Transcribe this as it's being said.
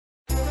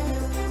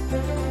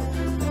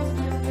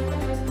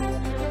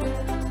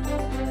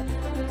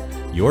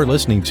You're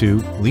listening to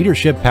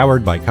Leadership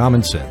Powered by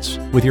Common Sense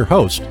with your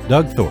host,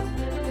 Doug Thorpe.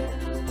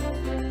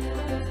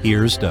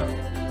 Here's Doug.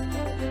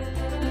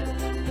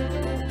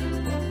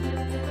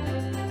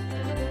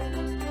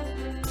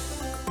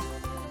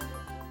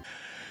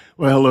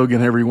 Well, hello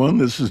again, everyone.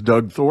 This is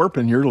Doug Thorpe,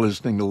 and you're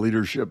listening to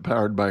Leadership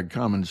Powered by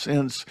Common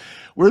Sense.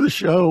 We're the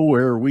show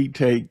where we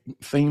take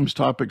themes,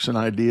 topics, and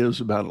ideas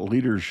about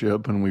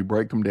leadership, and we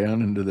break them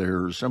down into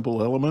their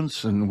simple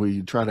elements, and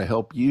we try to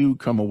help you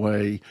come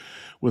away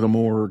with a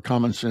more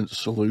common sense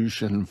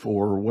solution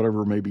for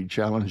whatever may be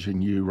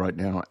challenging you right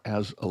now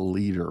as a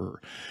leader.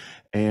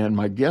 And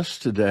my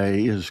guest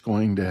today is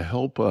going to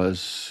help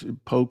us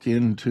poke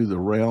into the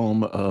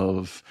realm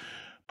of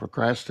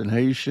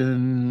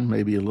procrastination,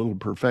 maybe a little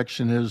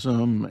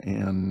perfectionism,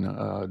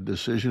 and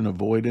decision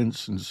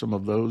avoidance, and some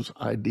of those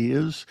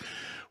ideas,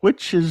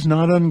 which is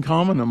not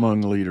uncommon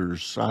among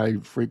leaders. I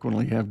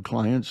frequently have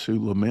clients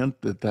who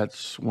lament that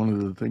that's one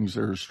of the things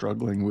they're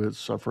struggling with,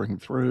 suffering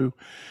through.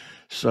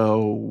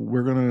 So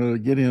we're going to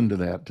get into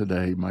that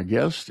today. My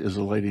guest is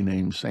a lady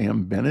named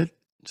Sam Bennett.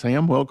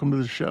 Sam, welcome to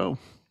the show.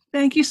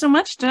 Thank you so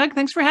much, Doug.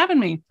 Thanks for having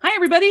me. Hi,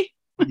 everybody.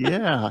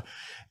 Yeah.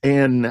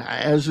 And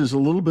as is a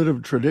little bit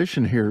of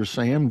tradition here,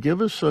 Sam,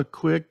 give us a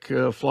quick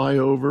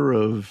flyover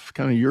of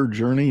kind of your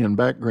journey and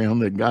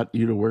background that got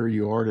you to where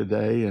you are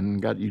today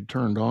and got you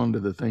turned on to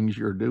the things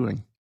you're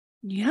doing.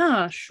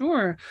 Yeah,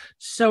 sure.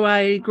 So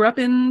I grew up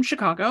in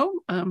Chicago,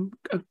 a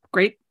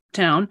great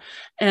town,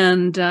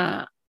 and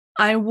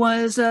I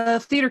was a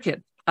theater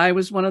kid. I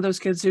was one of those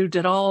kids who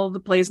did all the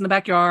plays in the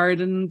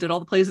backyard and did all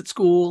the plays at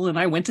school, and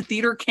I went to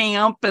theater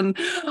camp and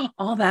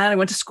all that. I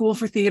went to school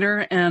for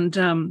theater, and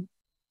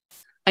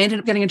I ended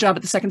up getting a job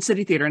at the Second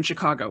City Theater in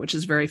Chicago, which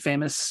is very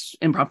famous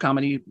improv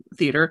comedy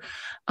theater.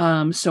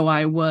 So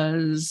I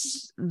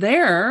was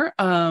there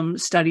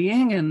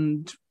studying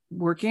and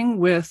working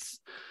with,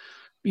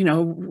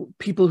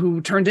 people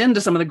who turned into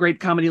some of the great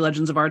comedy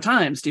legends of our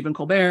time, Stephen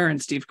Colbert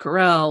and Steve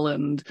Carell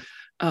and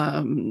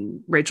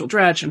Rachel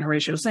Dratch and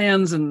Horatio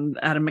Sanz and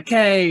Adam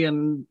McKay.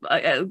 And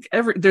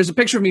there's a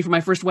picture of me from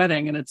my first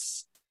wedding, and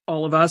it's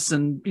all of us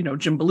and,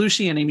 Jim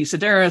Belushi and Amy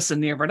Sedaris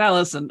and Nia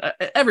Vardalos and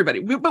everybody.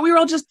 But we were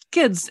all just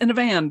kids in a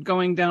van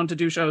going down to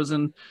do shows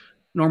in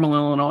Normal,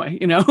 Illinois,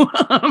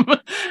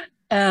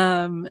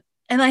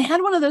 and I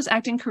had one of those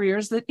acting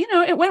careers that,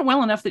 it went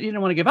well enough that you didn't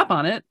want to give up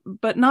on it,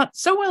 but not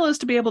so well as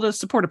to be able to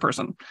support a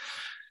person.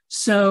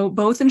 So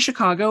both in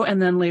Chicago,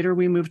 and then later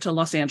we moved to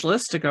Los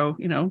Angeles to go,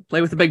 play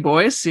with the big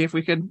boys, see if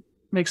we could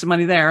make some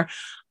money there.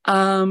 It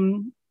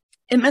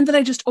meant that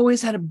I just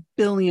always had a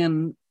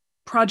billion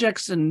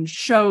projects and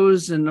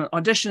shows and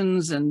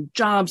auditions and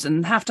jobs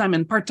and halftime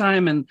and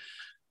part-time. And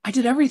I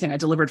did everything. I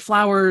delivered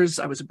flowers.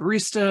 I was a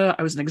barista.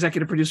 I was an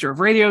executive producer of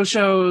radio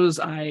shows.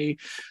 I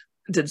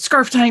did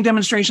scarf tying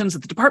demonstrations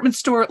at the department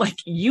store. Like,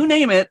 you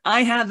name it,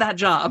 I had that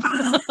job.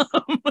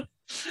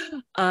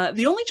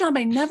 The only job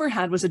I never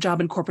had was a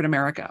job in corporate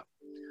America.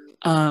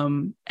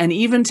 And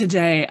even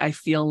today, I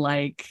feel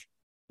like,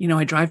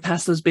 I drive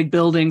past those big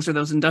buildings or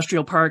those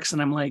industrial parks,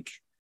 and I'm like,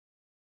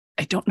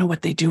 I don't know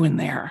what they do in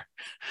there.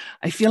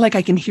 I feel like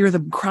I can hear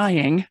them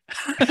crying,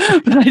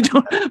 but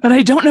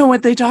I don't know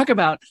what they talk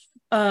about.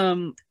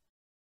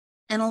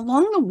 And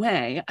along the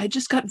way, I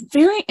just got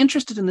very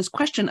interested in this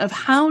question of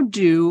how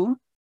do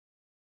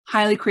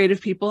highly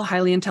creative people,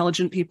 highly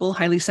intelligent people,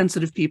 highly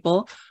sensitive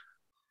people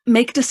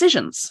make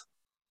decisions?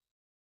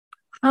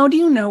 How do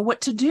you know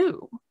what to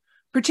do?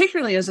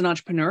 Particularly as an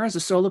entrepreneur, as a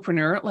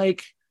solopreneur,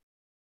 like,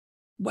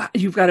 wow,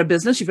 you've got a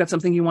business, you've got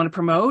something you want to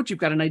promote, you've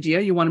got an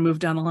idea, you want to move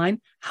down the line.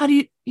 How do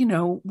you,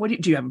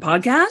 do you have a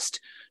podcast?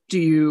 Do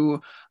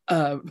you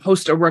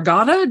host a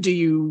regatta? Do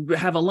you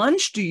have a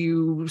lunch? Do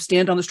you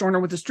stand on the corner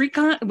with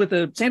with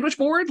a sandwich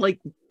board? Like,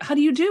 how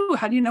do you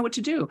know what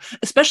to do?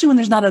 Especially when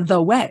there's not a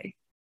the way,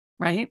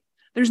 right?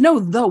 There's no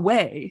the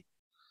way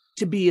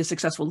to be a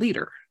successful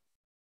leader.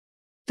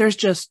 There's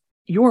just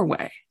your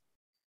way.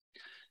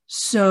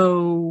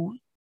 So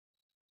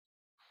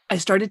I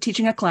started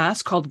teaching a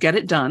class called Get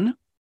It Done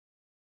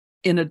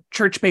in a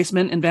church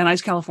basement in Van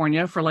Nuys,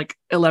 California for like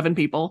 11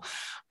 people.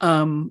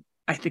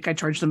 I think I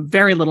charged them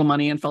very little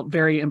money and felt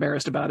very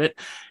embarrassed about it.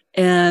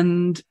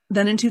 And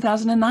then in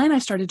 2009, I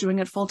started doing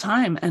it full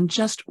time and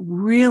just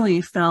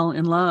really fell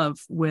in love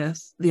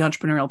with the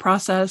entrepreneurial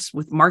process,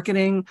 with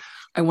marketing.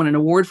 I won an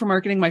award for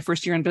marketing my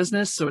first year in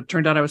business. So it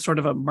turned out I was sort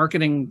of a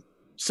marketing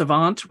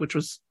savant, which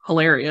was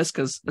hilarious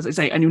because, as I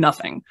say, I knew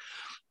nothing.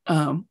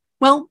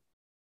 Well,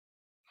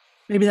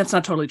 maybe that's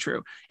not totally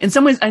true. In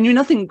some ways, I knew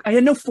nothing. I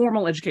had no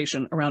formal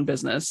education around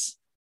business,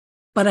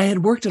 but I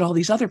had worked at all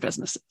these other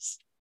businesses.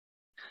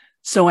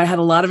 So I had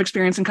a lot of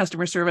experience in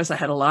customer service. I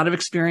had a lot of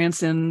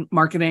experience in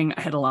marketing.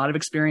 I had a lot of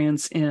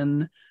experience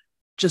in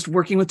just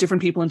working with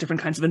different people in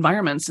different kinds of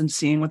environments and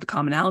seeing what the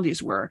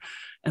commonalities were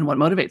and what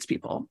motivates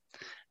people.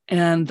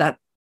 And that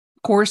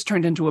course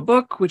turned into a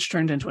book, which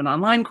turned into an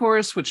online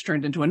course, which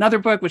turned into another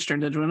book, which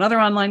turned into another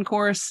online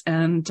course.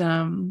 And,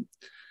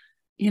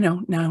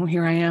 now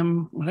here I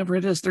am, whatever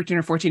it is, 13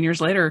 or 14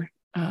 years later,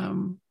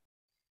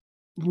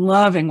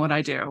 loving what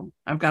I do.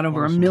 I've got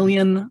over Awesome. 1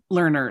 million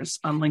learners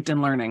on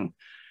LinkedIn Learning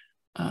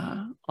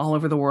all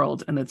over the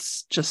world. And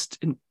it's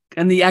just,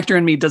 and the actor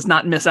in me does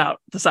not miss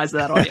out the size of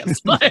that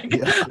audience. Like,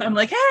 Yeah. I'm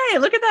like, hey,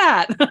 look at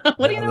that.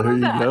 What do you know There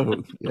about you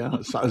that? go.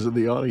 Yeah, size of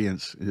the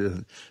audience.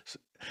 Yeah.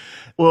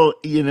 Well,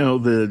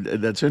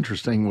 that's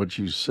interesting what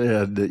you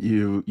said, that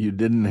you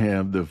didn't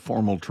have the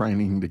formal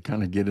training to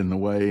kind of get in the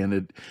way, and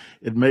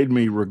it made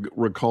me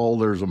recall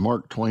there's a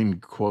Mark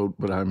Twain quote,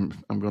 but I'm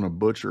going to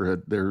butcher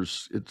it.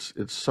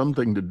 It's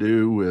something to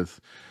do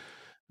with,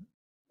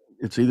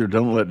 it's either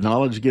don't let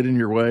knowledge get in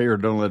your way or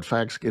don't let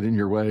facts get in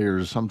your way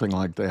or something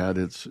like that.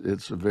 It's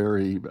a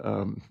very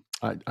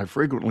I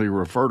frequently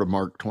refer to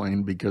Mark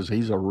Twain because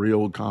he's a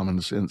real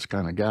common sense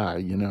kind of guy,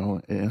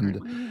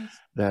 and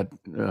that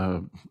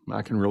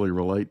I can really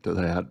relate to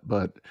that.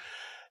 But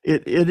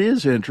it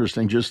is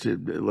interesting. Just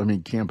let me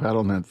camp out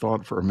on that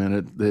thought for a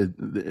minute.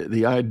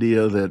 The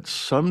idea that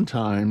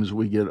sometimes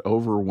we get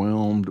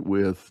overwhelmed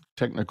with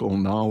technical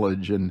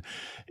knowledge, and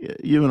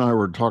you and I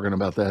were talking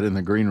about that in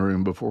the green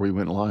room before we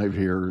went live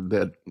here.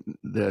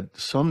 That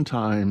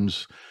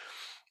sometimes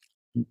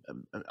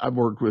I've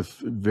worked with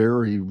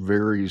very,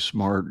 very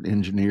smart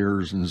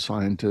engineers and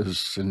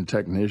scientists and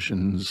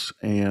technicians,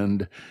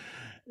 and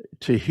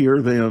to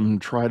hear them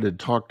try to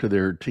talk to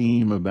their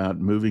team about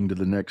moving to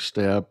the next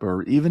step,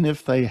 or even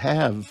if they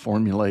have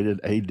formulated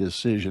a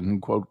decision,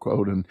 quote,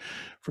 quote, and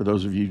for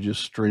those of you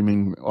just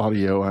streaming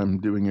audio, I'm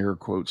doing air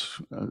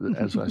quotes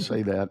as I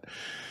say that,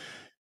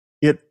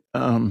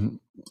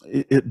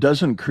 it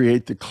doesn't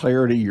create the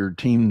clarity your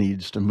team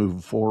needs to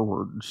move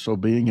forward. So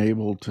being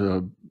able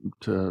to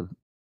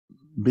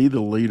be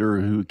the leader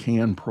who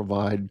can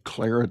provide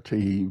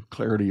clarity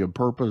of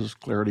purpose,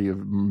 clarity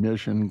of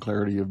mission,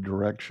 clarity of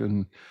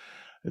direction,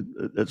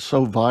 it's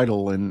so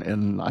vital.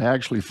 And I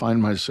actually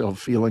find myself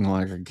feeling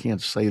like I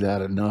can't say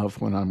that enough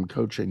when I'm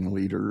coaching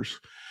leaders,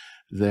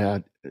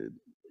 that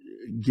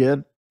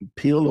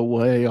peel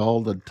away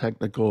all the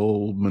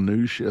technical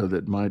minutia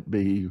that might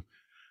be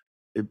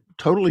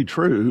totally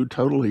true,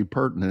 totally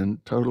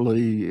pertinent,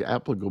 totally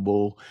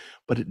applicable,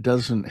 but it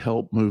doesn't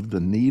help move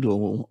the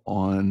needle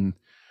on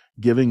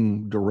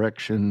giving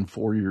direction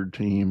for your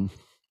team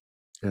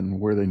and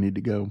where they need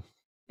to go.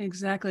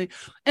 Exactly.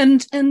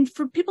 And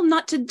for people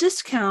not to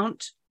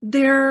discount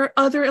their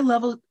other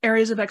level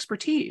areas of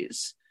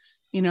expertise.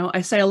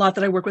 I say a lot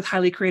that I work with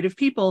highly creative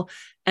people,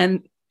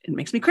 and it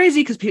makes me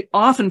crazy because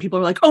often people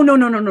are like, oh, no,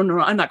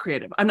 I'm not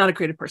creative. I'm not a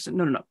creative person.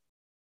 No.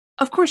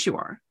 Of course you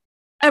are.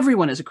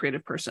 Everyone is a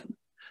creative person.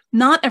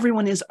 Not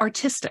everyone is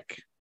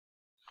artistic,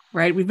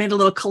 right? We've made a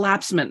little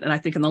collapsement, and I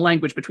think in the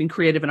language, between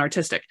creative and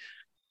artistic.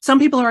 Some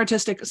people are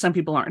artistic, some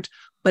people aren't,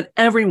 but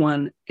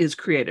everyone is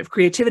creative.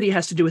 Creativity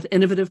has to do with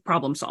innovative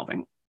problem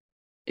solving.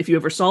 If you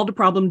ever solved a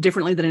problem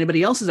differently than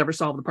anybody else has ever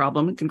solved the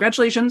problem,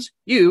 congratulations,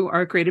 you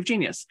are a creative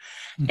genius.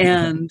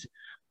 And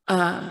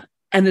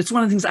it's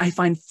one of the things I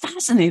find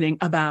fascinating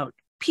about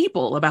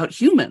people, about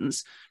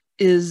humans,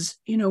 is,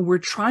 we're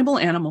tribal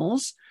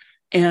animals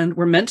and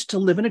we're meant to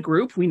live in a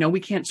group. We know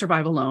we can't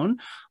survive alone.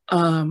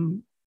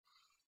 And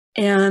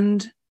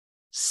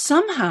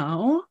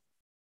somehow,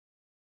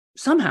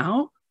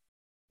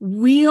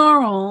 we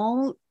are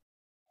all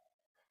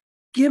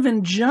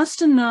given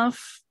just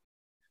enough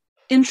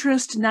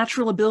interest,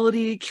 natural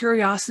ability,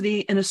 curiosity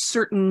in a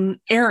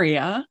certain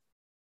area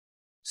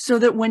so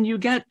that when you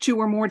get 2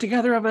 or more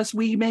together of us,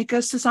 we make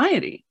a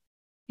society.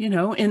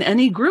 In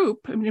any group.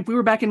 I mean, if we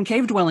were back in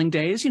cave dwelling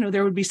days,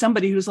 there would be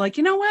somebody who's like,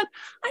 you know what?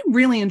 I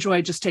really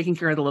enjoy just taking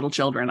care of the little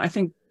children. I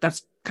think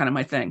that's kind of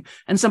my thing.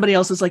 And somebody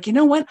else is like, you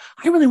know what?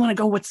 I really want to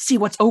go see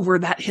what's over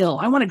that hill.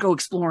 I want to go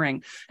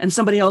exploring. And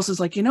somebody else is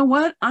like, you know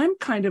what? I'm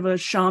kind of a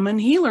shaman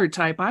healer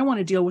type. I want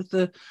to deal with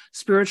the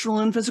spiritual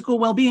and physical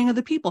well-being of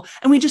the people.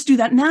 And we just do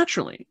that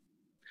naturally.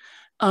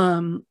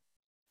 So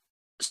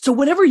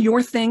whatever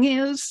your thing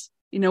is,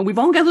 we've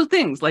all got those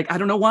things. Like, I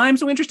don't know why I'm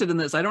so interested in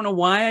this. I don't know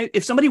why.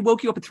 If somebody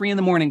woke you up at 3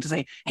 a.m. to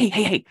say,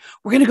 hey,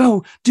 we're going to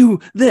go do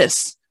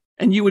this.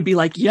 And you would be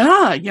like,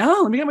 yeah,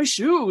 let me get my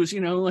shoes.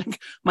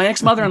 Like my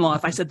ex-mother-in-law,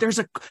 if I said, there's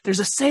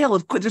a sale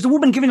there's a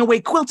woman giving away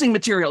quilting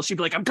material, she'd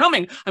be like, I'm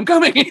coming.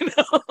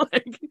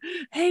 Like,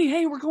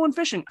 hey, we're going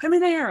fishing. I'm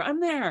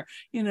there.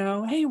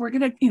 Hey, we're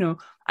going to,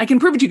 I can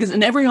prove it to you because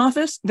in every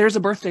office, there's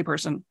a birthday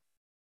person.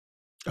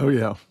 Oh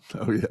yeah.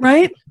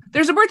 Right?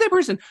 There's a birthday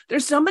person.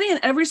 There's somebody in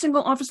every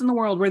single office in the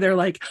world where they're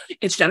like,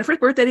 it's Jennifer's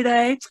birthday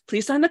today.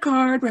 Please sign the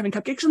card. We're having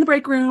cupcakes in the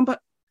break room.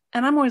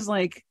 And I'm always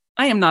like,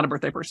 I am not a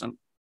birthday person.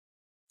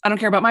 I don't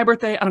care about my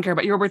birthday. I don't care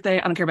about your birthday.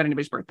 I don't care about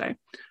anybody's birthday.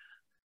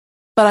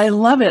 But I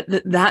love it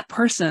that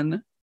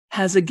person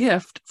has a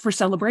gift for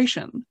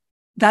celebration.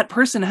 That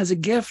person has a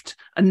gift,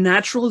 a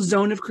natural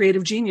zone of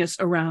creative genius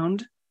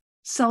around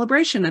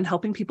celebration and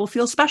helping people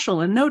feel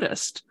special and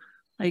noticed.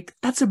 Like,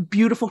 that's a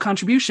beautiful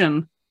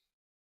contribution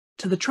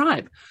to the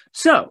tribe.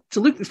 So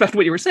to loop back to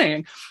what you were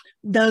saying,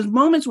 those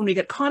moments when we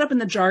get caught up in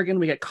the jargon,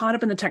 we get caught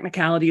up in the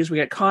technicalities, we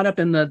get caught up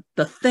in the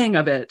thing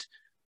of it,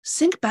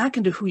 sink back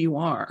into who you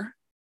are.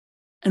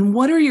 And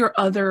what are your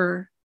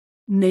other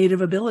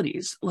native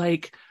abilities?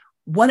 Like,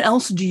 what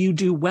else do you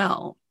do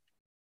well?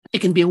 It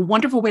can be a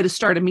wonderful way to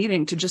start a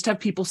meeting to just have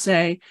people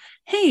say,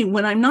 hey,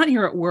 when I'm not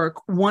here at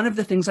work, one of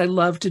the things I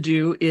love to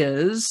do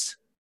is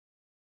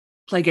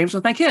play games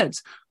with my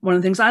kids. One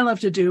of the things I love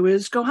to do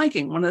is go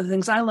hiking. One of the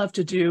things I love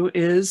to do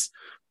is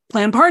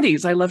plan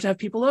parties. I love to have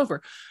people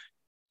over.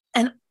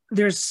 And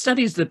there's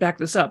studies that back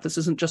this up. This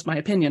isn't just my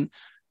opinion,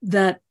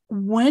 that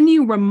when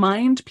you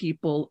remind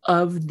people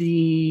of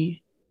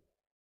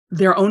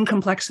their own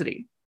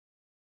complexity,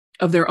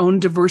 of their own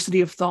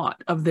diversity of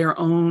thought, of their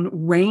own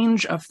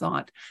range of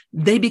thought,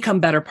 they become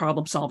better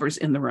problem solvers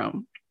in the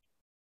room.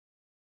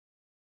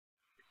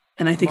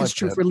 And I think it's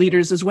true for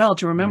leaders as well,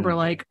 to remember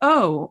like,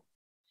 oh,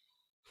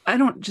 I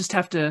don't just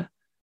have to,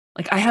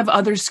 like, I have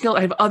other skill,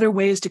 I have other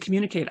ways to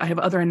communicate. I have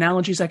other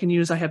analogies I can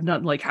use. I have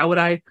not, like, how would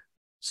I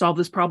solve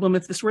this problem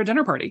if this were a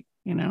dinner party,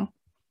 you know?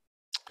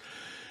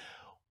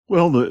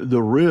 Well,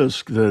 the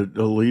risk that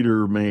a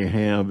leader may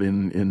have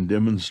in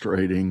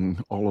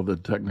demonstrating all of the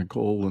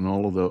technical and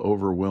all of the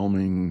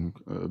overwhelming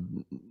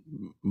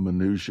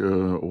minutia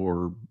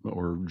or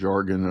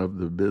jargon of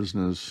the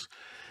business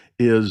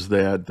is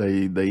that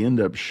they end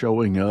up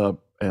showing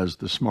up as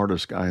the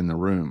smartest guy in the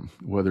room,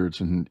 whether it's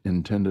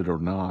intended or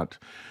not.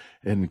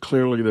 And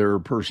clearly there are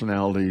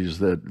personalities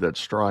that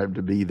strive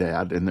to be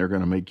that, and they're going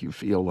to make you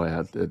feel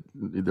that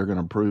they're going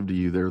to prove to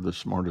you they're the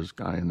smartest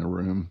guy in the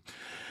room.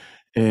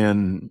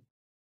 And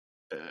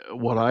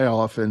what I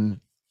often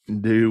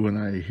do when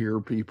I hear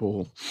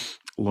people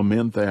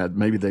lament that,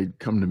 maybe they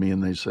come to me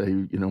and they say,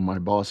 you know, my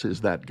boss is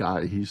that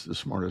guy. He's the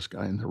smartest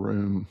guy in the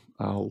room.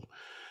 I'll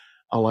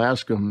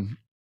ask them,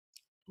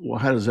 well,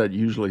 how does that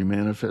usually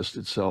manifest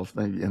itself?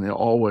 And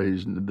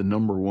always the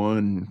number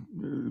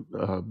one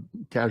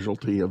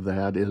casualty of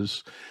that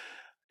is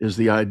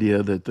the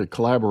idea that the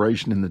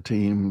collaboration in the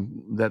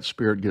team, that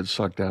spirit gets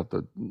sucked out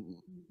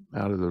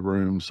of the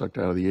room, sucked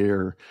out of the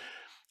air.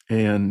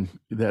 And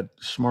that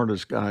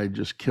smartest guy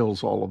just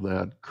kills all of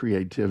that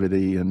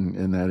creativity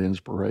and that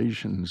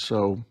inspiration.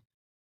 So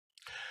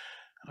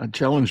I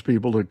challenge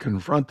people to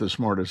confront the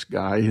smartest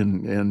guy,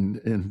 and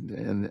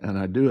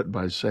I do it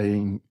by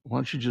saying, why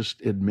don't you just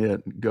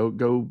admit,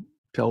 go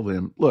tell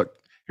them, look,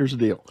 here's the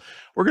deal.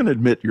 We're going to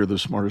admit you're the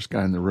smartest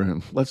guy in the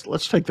room.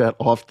 Let's take that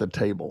off the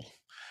table.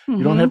 Mm-hmm.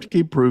 You don't have to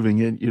keep proving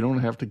it. You don't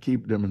have to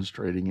keep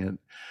demonstrating it.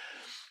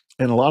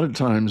 And a lot of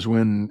times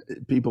when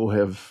people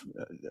have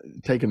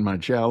taken my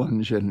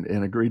challenge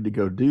and agreed to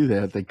go do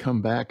that, they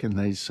come back and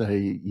they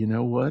say, you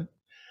know what?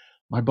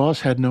 My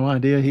boss had no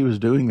idea he was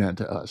doing that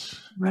to us.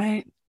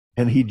 Right.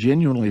 And he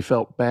genuinely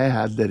felt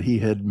bad that he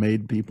had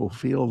made people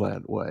feel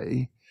that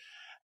way.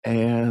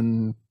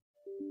 And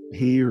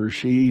he or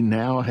she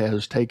now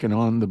has taken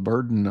on the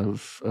burden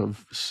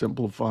of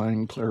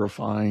simplifying,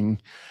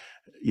 clarifying,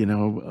 you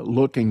know,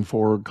 looking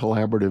for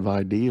collaborative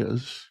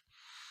ideas.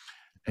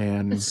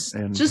 And has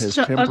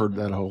tempered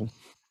that whole.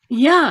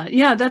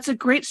 Yeah, that's a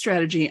great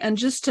strategy. And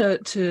just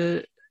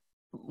to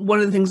one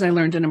of the things I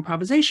learned in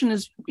improvisation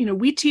is, you know,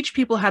 we teach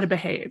people how to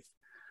behave.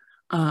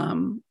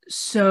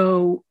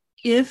 So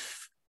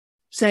if,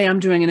 say,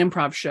 I'm doing an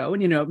improv show,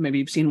 and, you know, maybe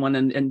you've seen one,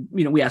 and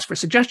you know, we ask for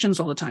suggestions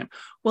all the time.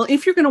 Well,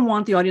 if you're going to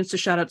want the audience to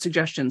shout out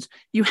suggestions,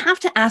 you have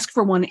to ask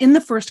for one in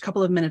the first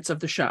couple of minutes of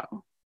the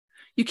show.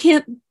 You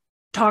can't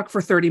talk for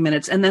 30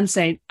 minutes and then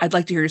say, I'd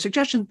like to hear your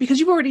suggestions,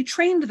 because you've already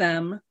trained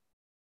them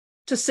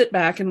to sit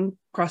back and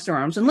cross their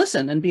arms and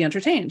listen and be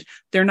entertained.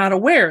 They're not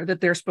aware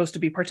that they're supposed to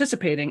be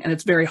participating, and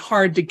it's very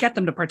hard to get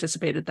them to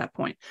participate at that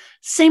point.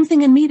 Same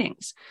thing in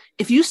meetings.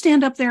 If you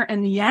stand up there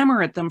and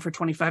yammer at them for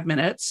 25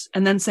 minutes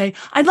and then say,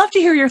 I'd love to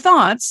hear your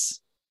thoughts,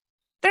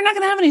 they're not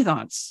going to have any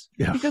thoughts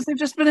because they've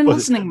just been in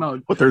listening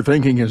mode. What they're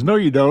thinking is, no,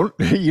 you don't.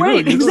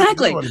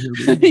 Exactly.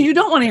 You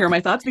don't want to hear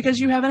my thoughts because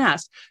you haven't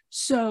asked.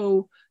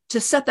 So to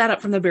set that up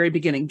from the very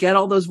beginning, get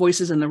all those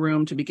voices in the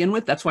room to begin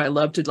with. That's why I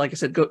love to, like I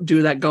said,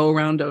 do that go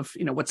around of,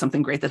 you know, what's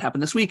something great that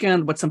happened this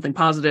weekend? What's something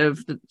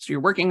positive that you're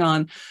working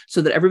on,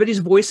 so that everybody's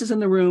voice is in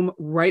the room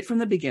right from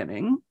the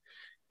beginning.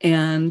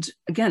 And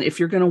again, if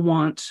you're going to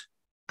want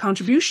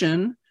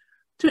contribution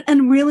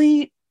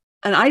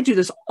and I do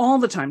this all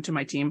the time to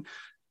my team.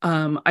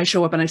 I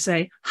show up and I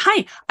say,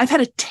 hi, I've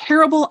had a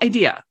terrible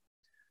idea.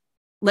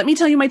 Let me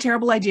tell you my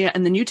terrible idea.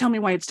 And then you tell me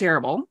why it's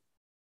terrible.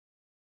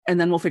 And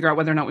then we'll figure out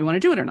whether or not we want to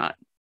do it or not.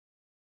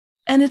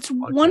 And it's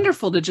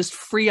wonderful to just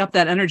free up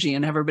that energy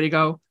and have everybody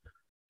go,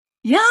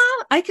 yeah,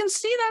 I can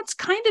see that's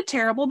kind of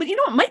terrible, but you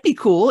know what might be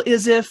cool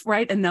is if,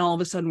 right, and now all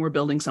of a sudden we're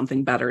building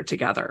something better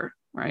together,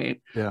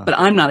 right? Yeah. But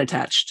I'm not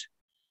attached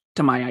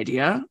to my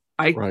idea.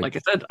 Like I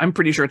said, I'm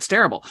pretty sure it's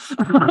terrible.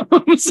 And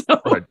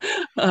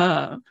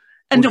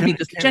don't be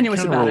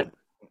disingenuous about it.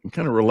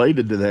 Kind of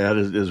related to that,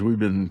 as we've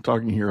been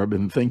talking here, I've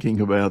been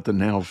thinking about the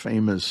now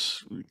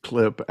famous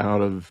clip out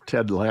of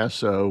Ted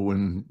Lasso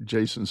when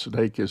Jason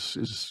Sudeikis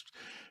is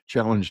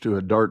challenged to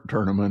a dart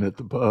tournament at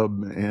the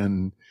pub,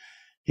 and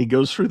he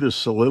goes through this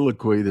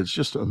soliloquy that's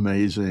just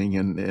amazing,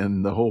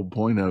 and the whole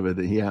point of it,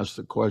 he asks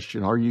the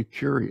question, "Are you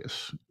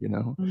curious?" You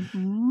know,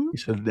 Mm-hmm.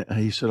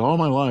 he said, all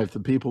my life, the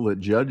people that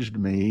judged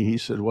me, he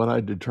said, what I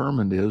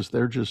determined is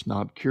they're just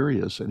not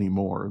curious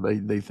anymore.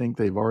 They think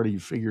they've already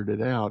figured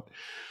it out.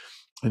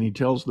 And he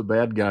tells the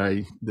bad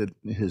guy that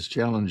has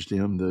challenged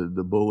him,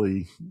 the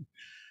bully,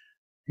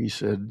 he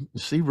said,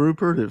 "See,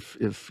 Rupert,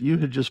 if you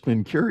had just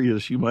been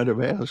curious, you might have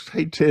asked,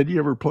 'Hey, Ted, you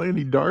ever play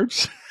any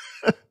darts?'"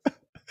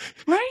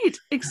 Right,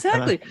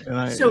 exactly.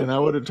 So And I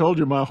would have told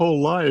you my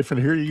whole life, and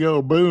here you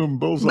go, boom,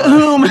 bullseye.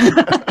 boom.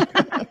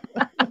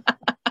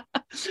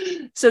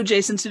 So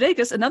Jason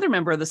Sudeikis, another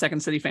member of the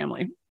Second City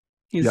family.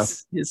 We're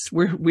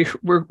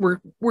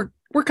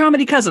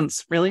comedy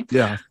cousins, really.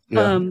 Yeah.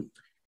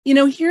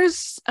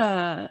 Here's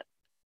the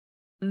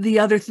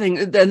other thing,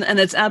 and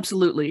it's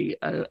absolutely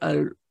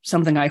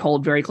something I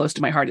hold very close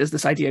to my heart, is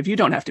this idea of you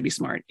don't have to be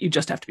smart, you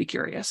just have to be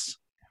curious.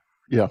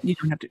 Yeah. You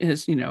don't have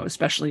to,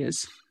 especially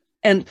as,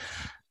 and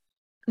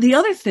the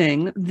other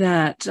thing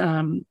that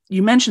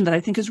you mentioned that I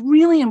think is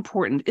really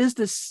important is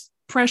this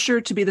pressure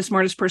to be the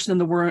smartest person in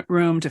the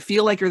room, to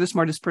feel like you're the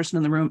smartest person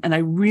in the room. And I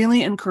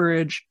really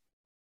encourage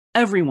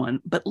everyone,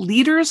 but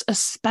leaders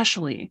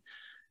especially,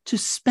 to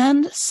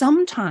spend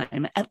some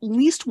time, at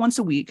least once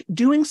a week,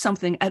 doing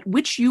something at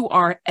which you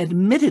are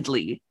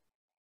admittedly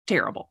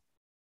terrible.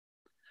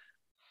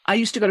 I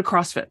used to go to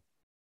CrossFit.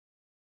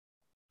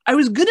 I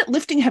was good at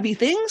lifting heavy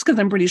things because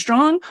I'm pretty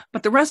strong,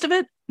 but the rest of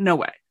it, no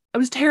way. I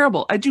was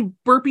terrible. I do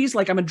burpees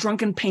like I'm a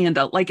drunken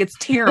panda. Like, it's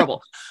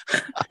terrible.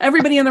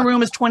 Everybody in the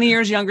room is 20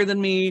 years younger than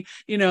me.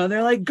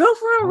 They're like, go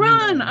for a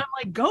run. I'm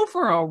like, go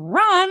for a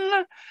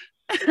run?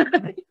 You're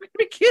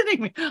be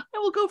kidding me. I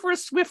will go for a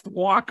swift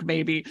walk,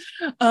 maybe.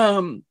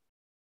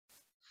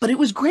 But it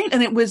was great.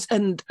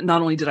 And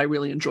not only did I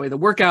really enjoy the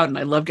workout and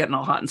I love getting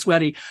all hot and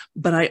sweaty,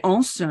 but I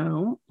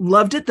also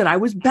loved it that I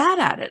was bad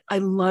at it. I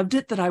loved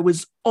it that I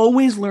was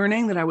always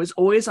learning, that I was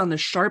always on the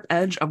sharp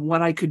edge of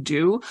what I could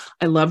do.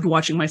 I loved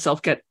watching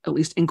myself get at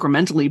least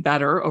incrementally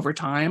better over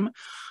time.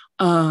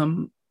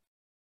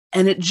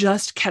 And it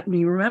just kept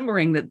me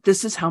remembering that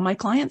this is how my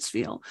clients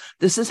feel.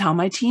 This is how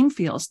my team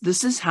feels.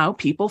 This is how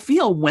people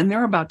feel when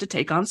they're about to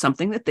take on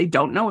something that they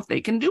don't know if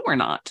they can do or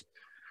not.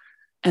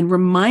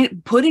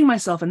 And putting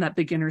myself in that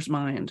beginner's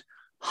mind,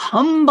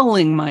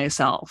 humbling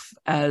myself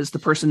as the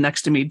person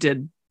next to me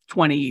did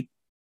 20,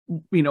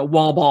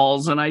 wall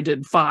balls and I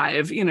did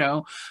 5,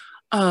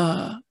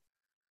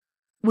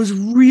 was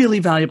really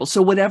valuable.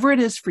 So whatever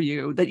it is for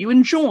you that you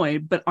enjoy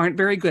but aren't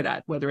very good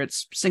at, whether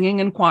it's singing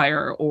in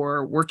choir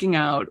or working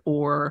out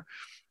or,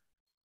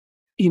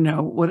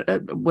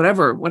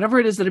 whatever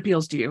it is that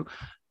appeals to you,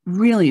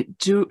 really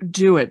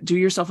do it. Do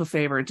yourself a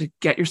favor to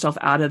get yourself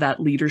out of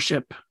that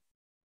leadership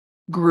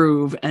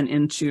groove and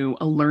into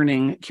a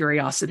learning,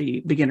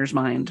 curiosity, beginner's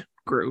mind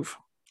groove.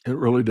 It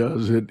really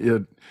does.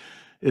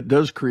 It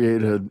does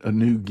create a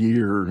new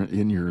gear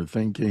in your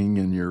thinking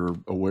and your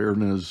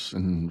awareness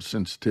and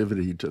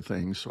sensitivity to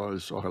things.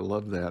 So I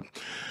love that.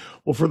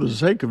 Well, for the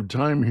sake of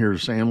time here,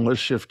 Sam, let's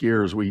shift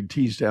gears. We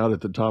teased out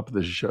at the top of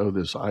the show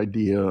this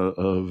idea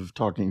of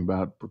talking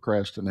about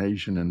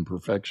procrastination and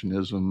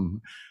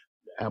perfectionism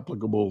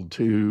applicable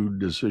to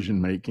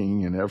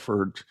decision-making and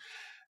effort.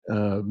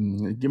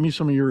 Give me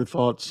some of your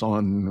thoughts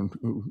on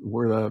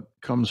where that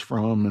comes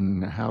from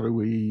and how do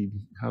we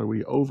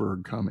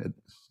overcome it?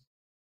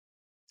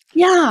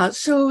 Yeah,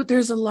 so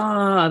there's a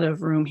lot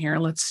of room here.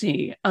 Let's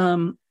see.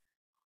 Probably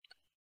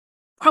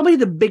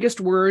the biggest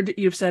word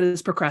you've said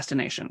is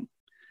procrastination.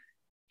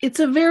 It's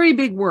a very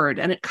big word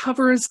and it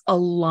covers a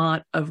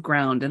lot of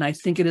ground. And I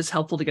think it is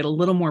helpful to get a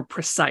little more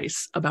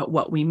precise about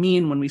what we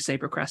mean when we say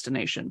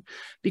procrastination,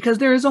 because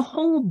there is a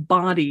whole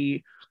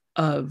body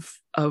of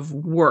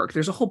work.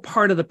 There's a whole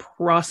part of the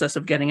process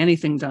of getting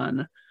anything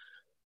done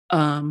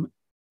that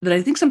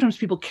I think sometimes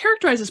people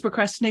characterize as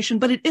procrastination,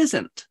 but it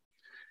isn't.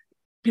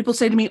 People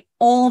say to me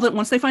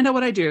once they find out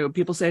what I do,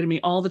 people say to me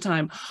all the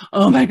time,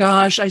 "Oh my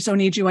gosh, I so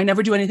need you. I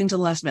never do anything to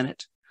the last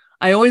minute.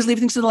 I always leave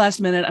things to the last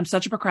minute. I'm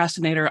such a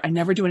procrastinator. I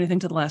never do anything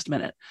to the last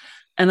minute."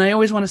 And I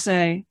always want to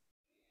say,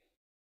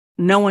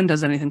 no one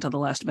does anything to the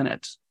last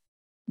minute.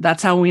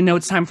 That's how we know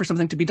it's time for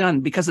something to be done,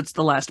 because it's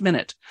the last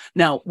minute.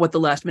 Now, what the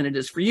last minute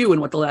is for you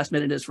and what the last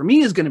minute is for me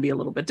is going to be a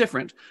little bit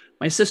different.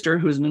 My sister,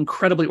 who is an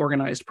incredibly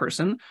organized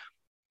person,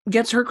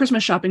 gets her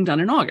Christmas shopping done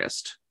in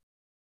August.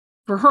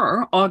 For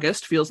her,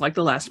 August feels like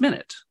the last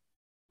minute,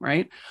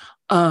 right?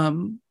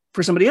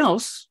 For somebody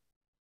else,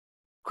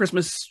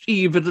 Christmas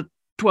Eve at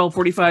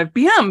 12:45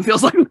 p.m.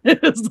 feels like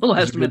it's the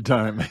last minute.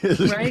 Time,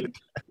 right?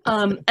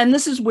 And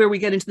this is where we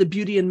get into the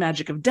beauty and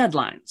magic of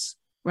deadlines.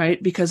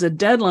 Right? Because a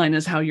deadline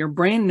is how your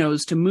brain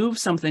knows to move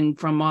something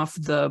from off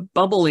the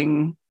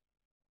bubbling,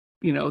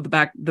 the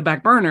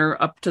back burner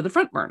up to the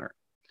front burner.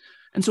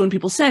 And so when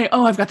people say,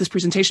 "Oh, I've got this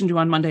presentation due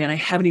on Monday and I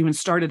haven't even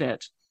started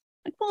it,"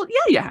 like, well,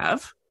 yeah, you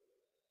have.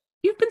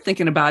 You've been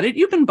thinking about it.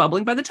 You've been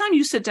bubbling. By the time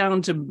you sit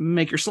down to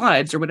make your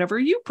slides or whatever,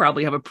 you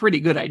probably have a pretty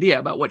good idea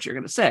about what you're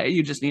going to say.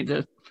 You just need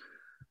to,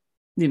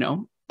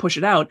 push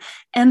it out.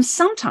 And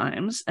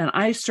sometimes, and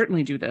I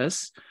certainly do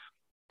this,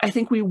 I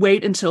think we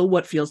wait until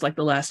what feels like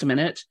the last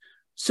minute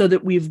so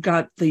that we've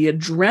got the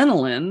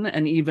adrenaline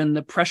and even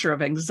the pressure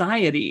of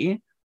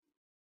anxiety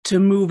to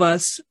move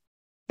us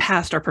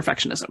past our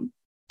perfectionism,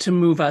 to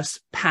move us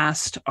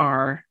past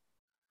our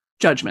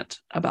judgment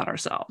about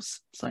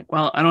ourselves. It's like,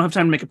 well, I don't have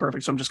time to make it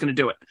perfect, so I'm just going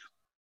to do it.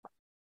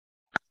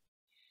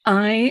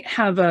 I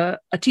have a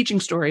teaching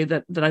story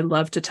that I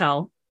love to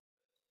tell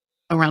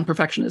around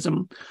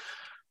perfectionism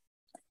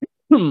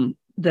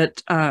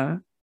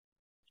that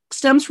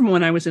stems from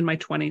when I was in my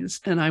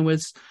 20s, and I've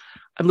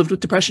lived with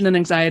depression and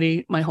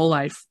anxiety my whole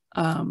life.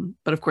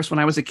 But of course, when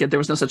I was a kid, there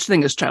was no such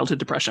thing as childhood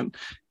depression.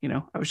 You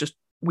know, I was just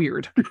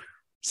weird,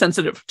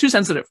 sensitive, too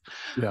sensitive.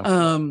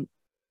 Yeah.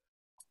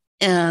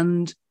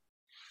 And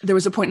there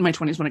was a point in my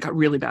 20s when it got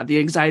really bad. The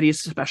anxiety,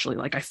 especially,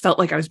 like I felt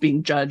like I was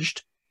being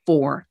judged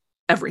for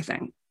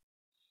everything,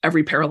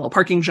 every parallel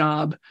parking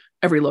job,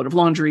 every load of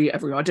laundry,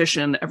 every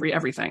audition,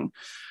 everything.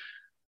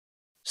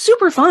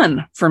 Super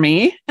fun for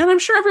me, and I'm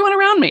sure everyone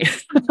around me.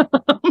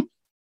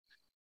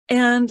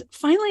 And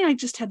finally, I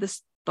just had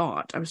this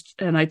thought. I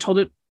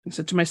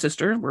said to my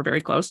sister, we're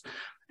very close.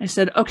 I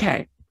said,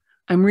 okay,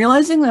 I'm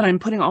realizing that I'm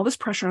putting all this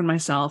pressure on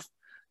myself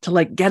to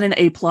like get an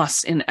A+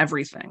 in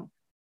everything.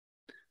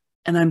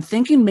 And I'm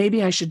thinking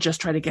maybe I should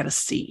just try to get a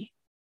C.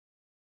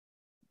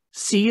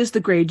 C is the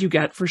grade you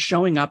get for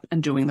showing up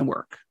and doing the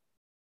work.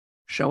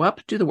 Show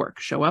up, do the work,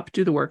 show up,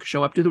 do the work,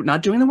 show up, do the work.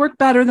 Not doing the work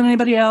better than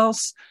anybody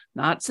else,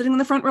 not sitting in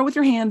the front row with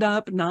your hand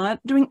up, not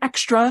doing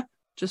extra,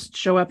 just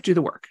show up, do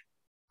the work.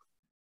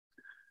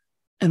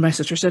 And my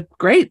sister said,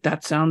 great,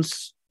 that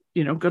sounds,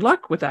 good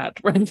luck with that.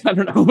 Right? I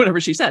don't know, whatever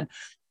she said.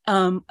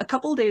 A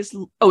couple of days.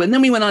 Oh, and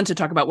then we went on to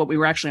talk about what we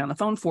were actually on the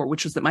phone for,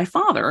 which was that my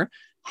father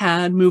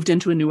had moved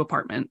into a new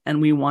apartment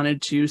and we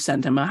wanted to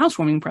send him a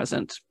housewarming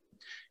present.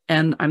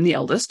 And I'm the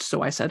eldest,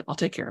 so I said, I'll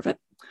take care of it,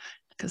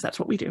 because that's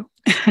what we do.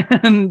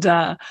 And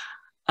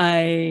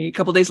a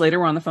couple of days later,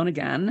 we're on the phone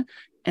again,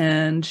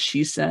 and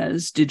she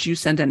says, did you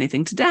send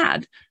anything to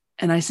Dad?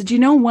 And I said, you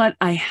know what?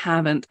 I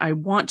haven't. I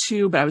want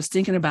to, but I was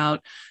thinking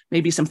about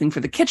maybe something for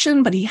the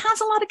kitchen, but he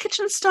has a lot of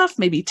kitchen stuff,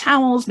 maybe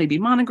towels, maybe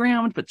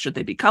monogrammed, but should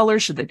they be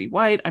colors? Should they be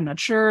white? I'm not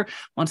sure.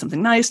 Want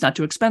something nice, not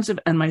too expensive.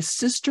 And my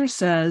sister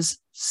says,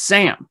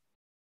 Sam,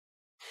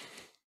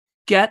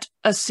 get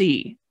a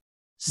C.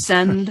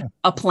 Send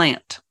a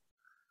plant.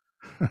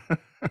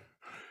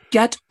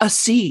 Get a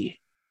C.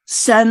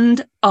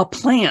 Send a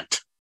plant.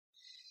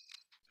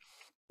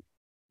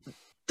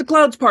 The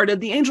clouds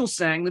parted, the angels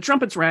sang, the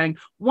trumpets rang,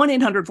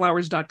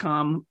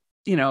 1-800-Flowers.com,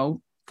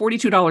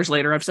 $42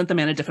 later, I've sent the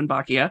man a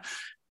Dieffenbachia.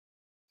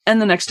 And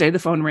the next day the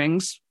phone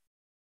rings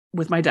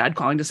with my dad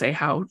calling to say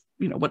how,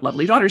 what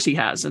lovely daughters he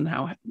has and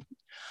how.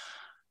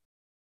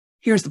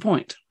 Here's the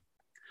point.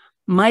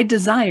 My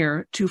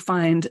desire to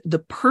find the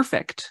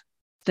perfect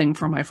thing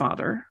for my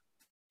father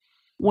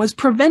was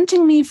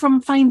preventing me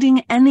from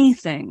finding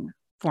anything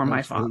for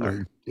my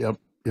father. Yep.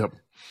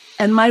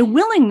 And my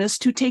willingness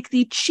to take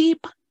the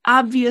cheap,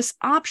 obvious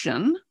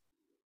option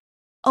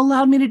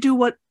allowed me to do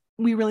what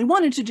we really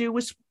wanted to do,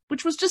 which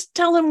was just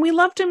tell him we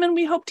loved him and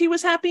we hoped he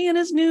was happy in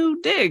his new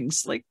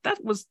digs. Like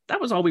that was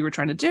all we were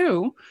trying to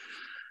do.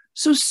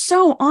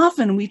 So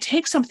often we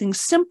take something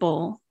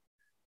simple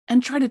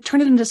and try to turn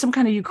it into some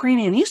kind of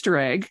Ukrainian Easter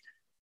egg,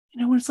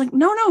 when it's like,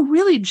 no,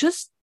 really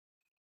just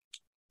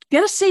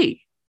get a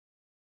C.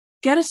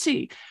 Get a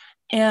C.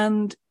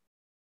 And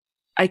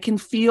I can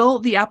feel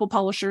the apple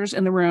polishers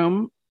in the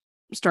room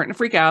starting to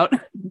freak out.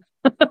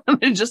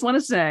 I just want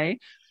to say,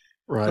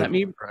 let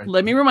me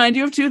remind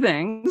you of two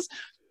things.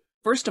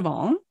 First of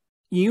all,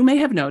 you may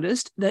have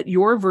noticed that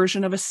your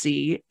version of a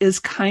C is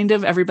kind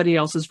of everybody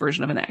else's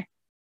version of an A.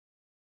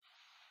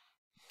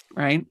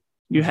 Right?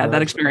 You had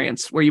that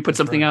experience where you put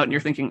something out and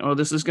you're thinking, oh,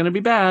 this is going to be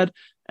bad.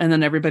 And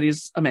then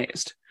everybody's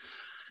amazed.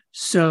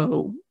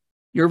 So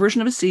your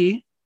version of a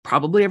C,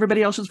 probably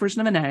everybody else's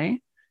version of an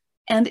A.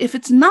 And if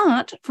it's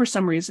not for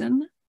some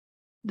reason,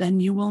 then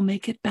you will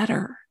make it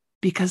better,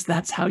 because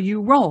that's how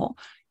you roll.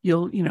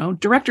 You'll,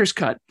 director's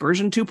cut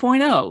version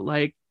 2.0,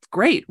 like,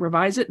 great,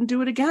 revise it and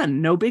do it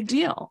again. No big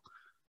deal.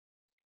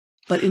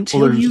 But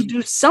until you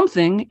do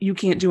something, you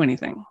can't do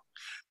anything.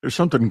 There's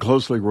something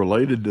closely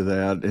related to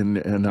that.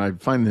 And I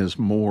find this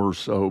more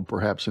so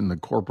perhaps in the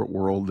corporate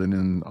world than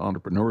in the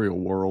entrepreneurial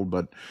world,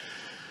 but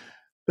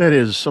that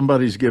is,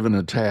 somebody's given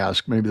a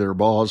task, maybe their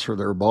boss or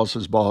their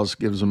boss's boss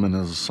gives them an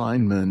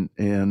assignment,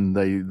 and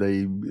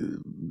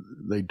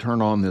they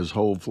turn on this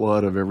whole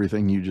flood of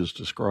everything you just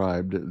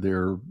described.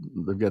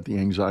 They've got the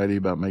anxiety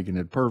about making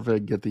it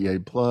perfect, get the A+,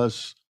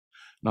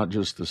 not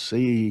just the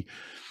C.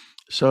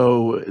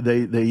 So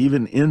they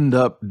even end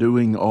up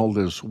doing all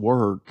this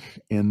work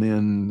and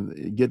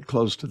then get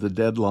close to the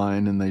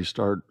deadline and they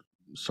start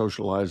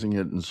socializing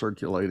it and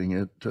circulating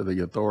it to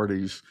the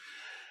authorities.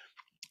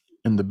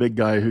 And the big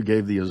guy who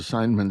gave the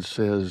assignment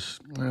says,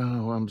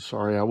 oh, I'm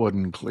sorry, I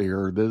wasn't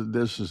clear.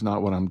 This is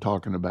not what I'm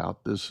talking about.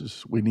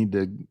 We need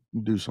to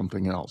do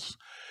something else.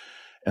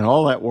 And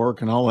all that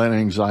work and all that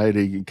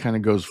anxiety kind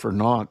of goes for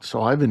naught.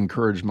 So I've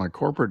encouraged my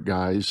corporate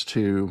guys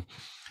to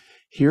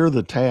hear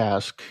the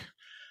task,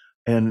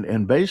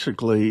 And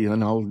basically,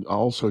 and I'll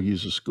also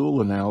use a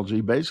school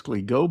analogy,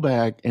 basically go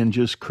back and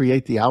just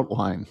create the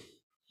outline.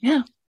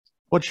 Yeah.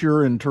 What's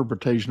your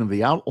interpretation of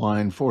the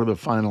outline for the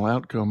final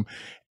outcome?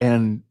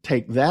 And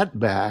take that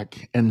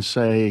back and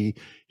say,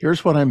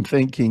 here's what I'm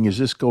thinking. Is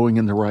this going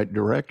in the right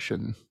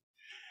direction?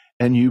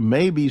 And you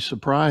may be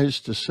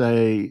surprised to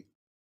say,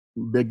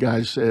 big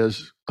guy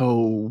says,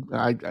 oh,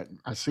 I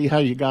see how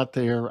you got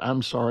there.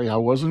 I'm sorry, I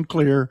wasn't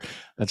clear.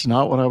 That's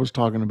not what I was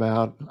talking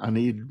about. I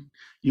need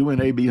you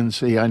in A, B, and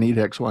C. I need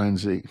X, Y, and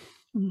Z.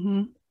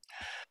 Mm-hmm.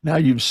 Now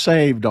you've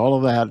saved all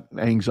of that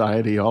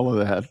anxiety, all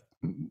of that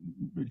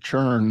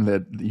churn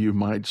that you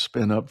might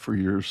spin up for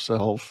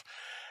yourself.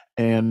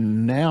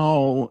 And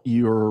now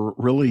you're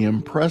really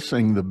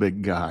impressing the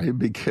big guy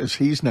because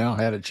he's now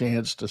had a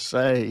chance to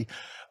say,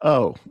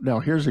 oh, now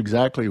here's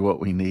exactly what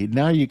we need.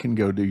 Now you can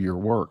go do your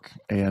work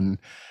and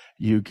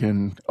you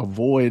can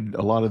avoid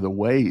a lot of the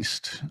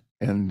waste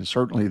and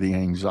certainly the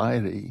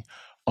anxiety,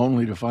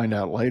 only to find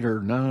out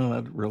later, no,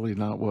 that's really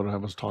not what I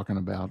was talking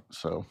about.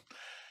 So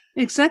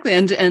exactly.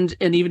 And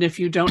even if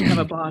you don't have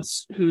a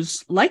boss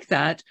who's like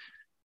that,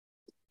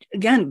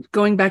 again,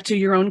 going back to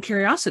your own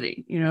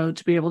curiosity,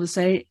 to be able to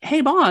say,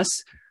 hey,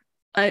 boss,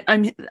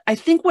 I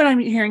think what I'm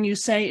hearing you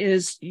say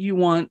is you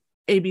want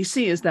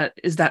ABC.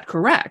 Is that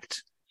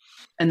correct?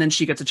 And then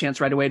she gets a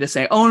chance right away to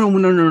say, oh,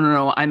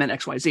 no, I meant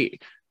XYZ.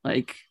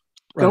 Like,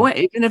 right. Go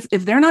ahead. And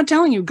if they're not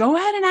telling you, go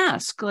ahead and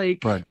ask.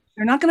 Like, right.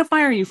 They're not going to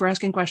fire you for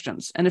asking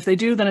questions. And if they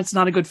do, then it's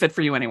not a good fit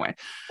for you anyway.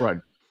 Right.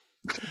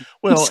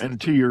 Well, and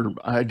to your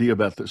idea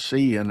about the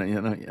C, and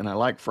I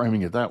like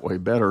framing it that way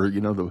better,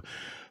 the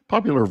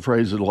popular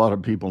phrase that a lot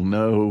of people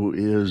know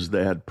is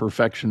that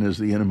perfection is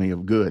the enemy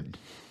of good.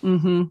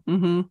 Mm-hmm,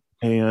 mm-hmm.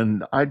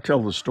 And I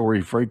tell the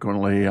story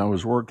frequently. I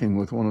was working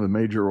with one of the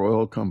major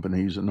oil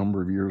companies a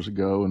number of years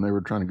ago, and they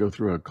were trying to go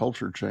through a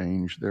culture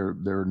change.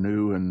 Their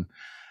new and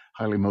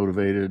highly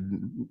motivated,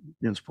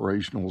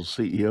 inspirational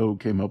CEO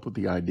came up with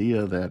the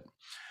idea that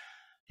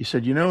he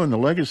said, in the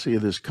legacy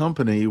of this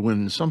company,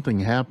 when something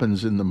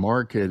happens in the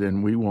market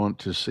and we want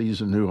to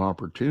seize a new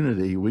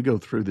opportunity, we go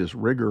through this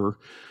rigor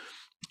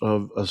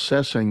of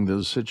assessing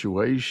the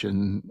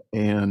situation,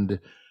 and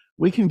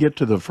we can get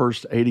to the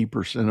first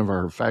 80% of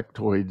our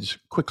factoids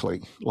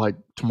quickly, like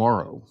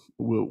tomorrow.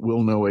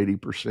 We'll know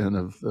 80%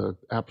 of the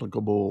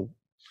applicable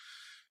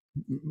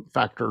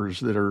factors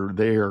that are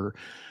there,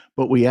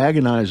 but we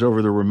agonize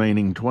over the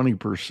remaining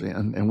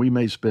 20%, and we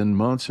may spend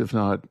months, if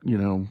not,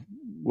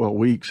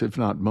 weeks, if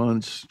not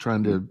months,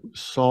 trying to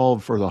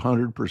solve for the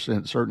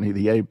 100% certainty,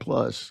 the A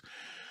plus.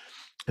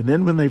 And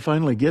then when they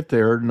finally get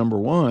there, number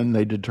one,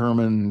 they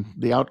determine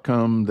the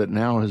outcome that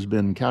now has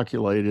been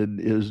calculated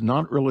is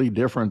not really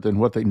different than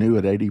what they knew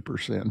at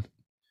 80%.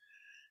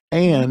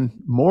 And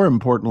more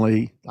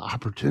importantly, the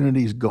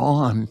opportunity's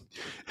gone.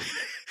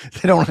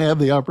 They don't have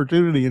the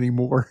opportunity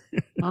anymore.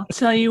 I'll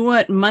tell you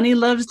what, money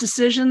loves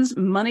decisions,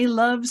 money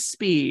loves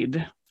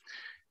speed.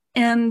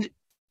 And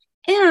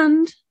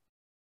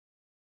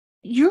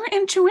your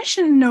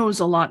intuition knows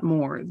a lot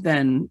more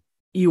than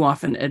you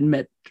often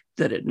admit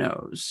that it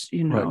knows,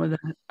 Right.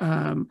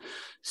 that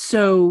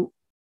so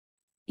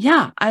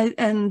yeah,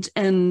 and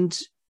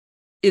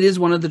it is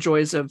one of the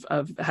joys of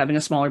having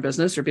a smaller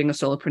business or being a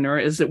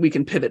solopreneur is that we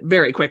can pivot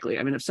very quickly.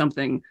 I mean, if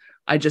something,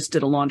 I just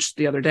did a launch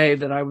the other day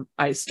that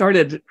I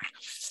started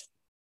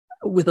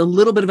with a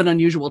little bit of an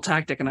unusual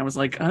tactic, and I was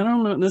like, I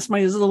don't know, this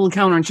is a little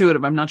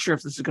counterintuitive. I'm not sure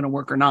if this is going to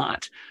work or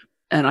not.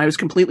 And I was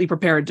completely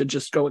prepared to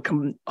just go a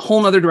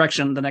whole nother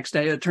direction the next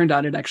day. It turned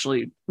out it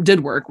actually did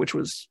work, which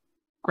was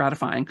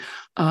gratifying.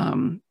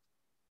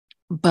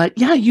 But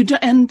yeah, you do,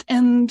 and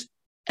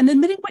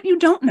admitting what you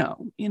don't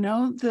know,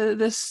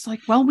 this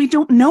like, well, we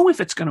don't know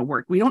if it's going to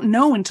work. We don't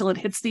know until it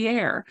hits the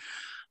air.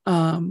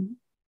 And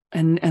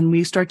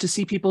we start to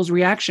see people's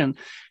reaction.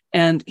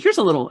 And here's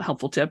a little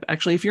helpful tip.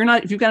 Actually, if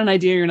you've got an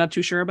idea you're not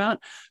too sure about,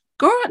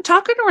 go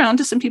talk it around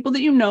to some people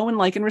that you know and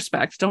like and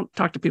respect. Don't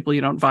talk to people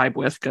you don't vibe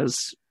with,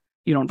 because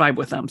you don't vibe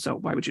with them. So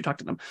why would you talk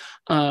to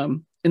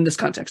them? In this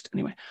context,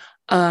 anyway.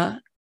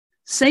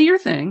 Say your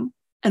thing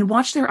and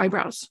watch their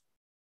eyebrows.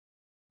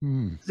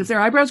 If their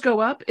eyebrows go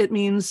up, it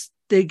means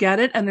they get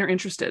it and they're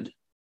interested.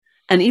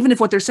 And even if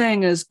what they're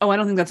saying is, oh, I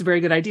don't think that's a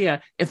very good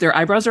idea, if their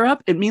eyebrows are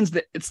up,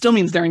 it still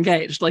means they're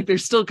engaged. Like they're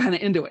still kind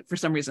of into it for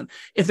some reason.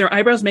 If their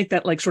eyebrows make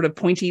that like sort of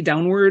pointy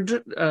downward,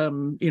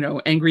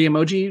 angry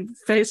emoji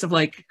face of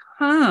like,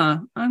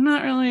 I'm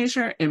not really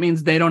sure, it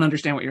means they don't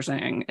understand what you're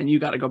saying. And you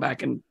got to go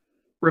back and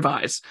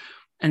revise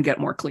and get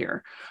more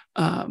clear.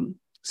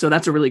 So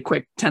that's a really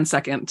quick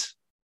 10-second.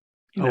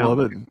 I love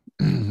it.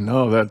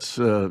 No, that's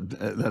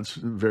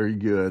very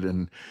good.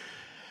 And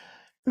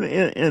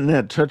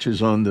that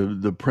touches on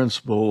the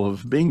principle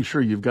of being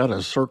sure you've got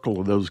a circle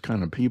of those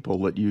kind of people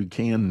that you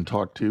can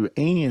talk to,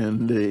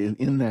 and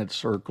in that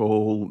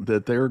circle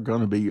that they're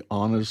going to be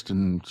honest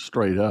and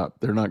straight up.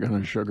 They're not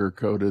going to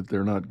sugarcoat it.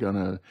 They're not going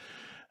to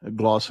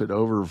gloss it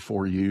over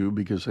for you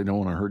because they don't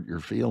want to hurt your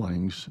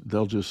feelings.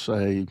 They'll just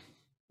say,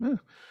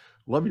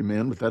 love you,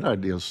 man, but that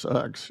idea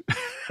sucks.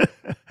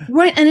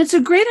 Right. And it's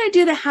a great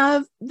idea to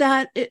have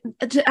that,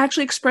 to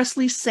actually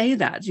expressly say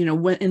that,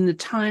 when in the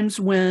times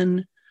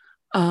when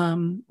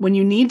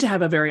you need to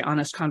have a very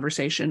honest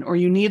conversation or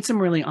you need some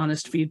really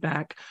honest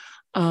feedback.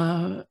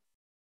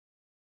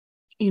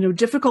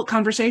 Difficult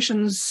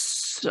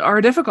conversations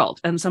are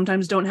difficult and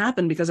sometimes don't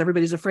happen because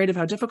everybody's afraid of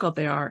how difficult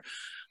they are.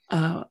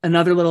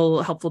 Another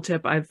little helpful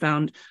tip I've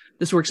found,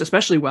 this works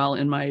especially well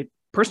in my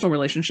personal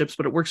relationships,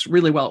 but it works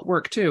really well at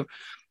work too,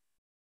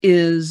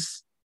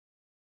 is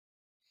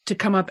to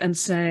come up and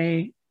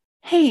say,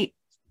 hey,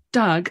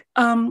 Doug,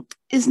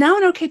 is now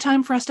an okay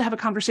time for us to have a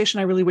conversation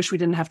I really wish we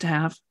didn't have to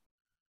have?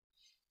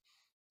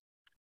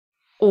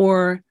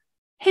 Or,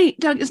 hey,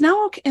 Doug, is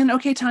now an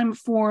okay time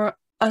for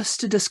us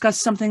to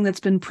discuss something that's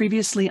been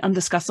previously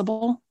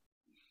undiscussable?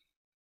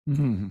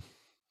 Mm-hmm.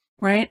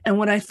 Right? And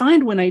what I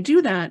find when I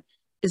do that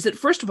is that,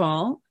 first of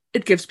all,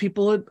 it gives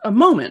people a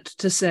moment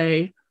to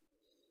say,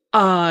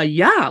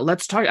 yeah,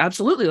 let's talk.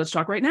 Absolutely. Let's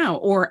talk right now.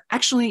 Or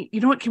actually, you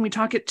know what? Can we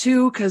talk at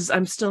 2? Because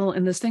I'm still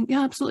in this thing.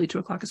 Yeah, absolutely.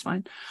 2:00 is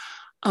fine.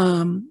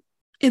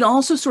 It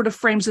also sort of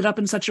frames it up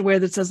in such a way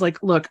that says,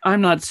 like, look,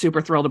 I'm not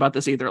super thrilled about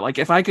this either. Like,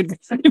 if I could,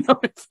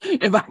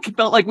 if I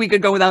felt like we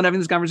could go without having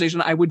this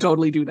conversation, I would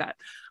totally do that.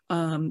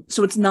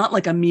 So it's not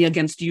like a me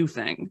against you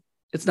thing.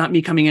 It's not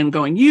me coming in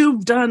going,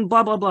 you've done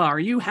blah, blah, blah, or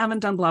you haven't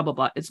done blah, blah,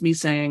 blah. It's me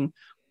saying,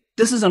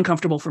 this is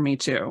uncomfortable for me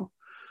too.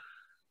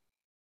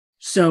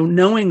 So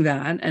knowing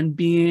that and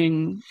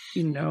being,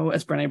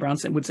 as Brené Brown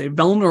would say,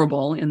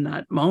 vulnerable in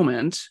that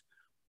moment,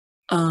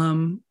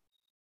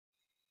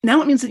 now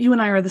it means that you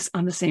and I are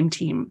on the same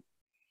team.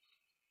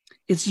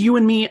 It's you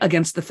and me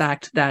against the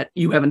fact that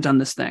you haven't done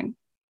this thing.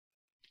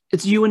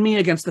 It's you and me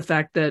against the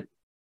fact that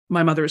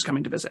my mother is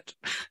coming to visit.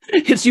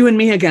 It's you and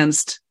me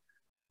against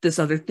this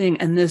other thing,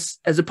 and this,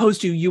 as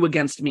opposed to you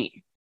against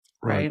me.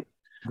 Right.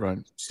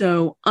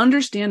 So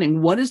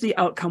understanding what is the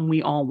outcome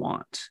we all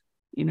want.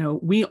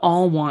 We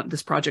all want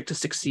this project to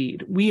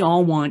succeed. We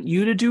all want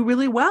you to do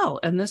really well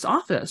in this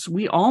office.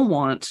 We all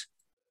want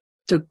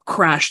to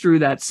crash through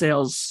that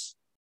sales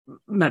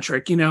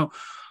metric,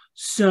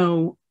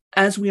 So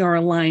as we are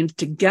aligned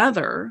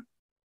together,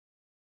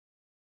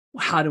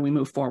 how do we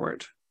move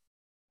forward?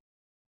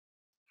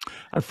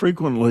 I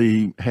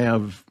frequently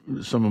have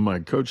some of my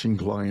coaching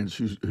clients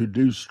who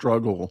do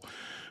struggle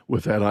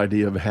with that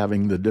idea of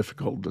having the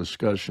difficult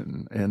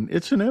discussion, and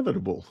it's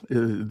inevitable.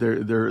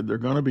 There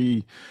going to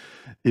be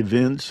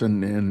events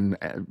and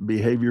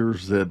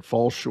behaviors that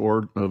fall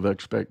short of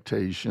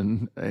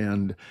expectation,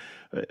 and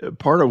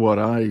part of what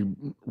I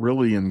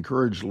really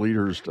encourage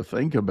leaders to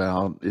think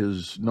about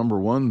is, number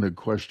one, the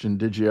question,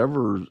 did you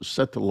ever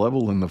set the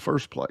level in the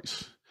first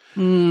place?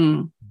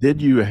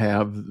 Did you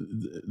have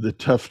the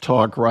tough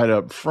talk right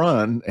up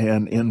front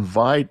and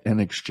invite an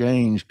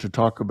exchange to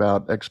talk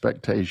about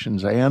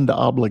expectations and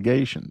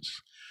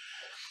obligations?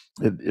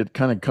 It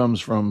kind of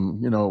comes from,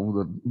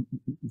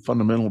 the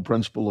fundamental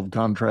principle of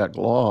contract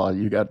law.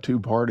 You got two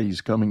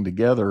parties coming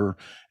together.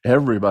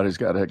 Everybody's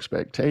got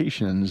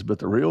expectations, but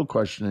the real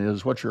question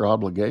is, what's your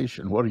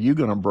obligation? What are you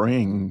going to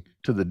bring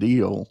to the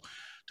deal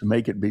to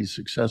make it be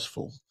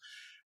successful?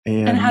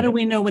 And how do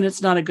we know when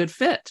it's not a good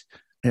fit?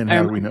 And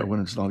how do we know when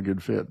it's not a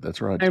good fit? That's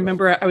right. I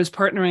remember I was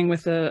partnering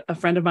with a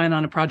friend of mine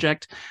on a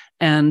project,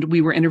 and we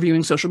were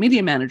interviewing social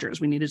media managers.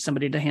 We needed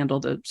somebody to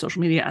handle the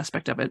social media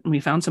aspect of it. And we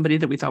found somebody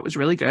that we thought was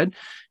really good.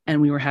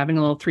 And we were having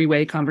a little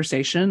 3-way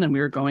conversation, and we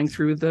were going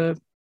through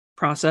the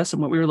process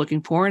and what we were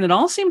looking for. And it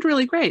all seemed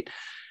really great.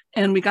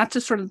 And we got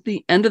to sort of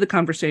the end of the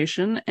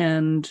conversation,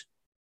 and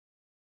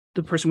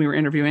the person we were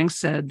interviewing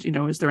said,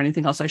 is there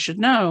anything else I should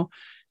know?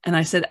 And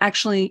I said,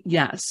 actually,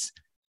 yes.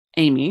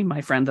 Amy,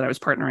 my friend that I was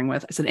partnering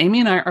with, I said, Amy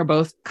and I are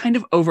both kind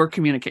of over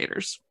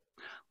communicators.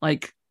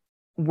 Like,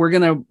 we're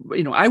going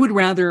to, I would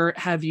rather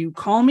have you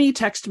call me,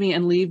 text me,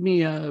 and leave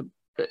me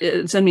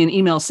send me an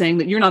email saying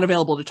that you're not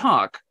available to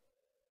talk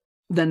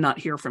than not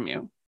hear from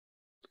you.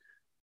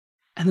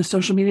 And the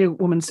social media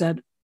woman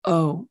said,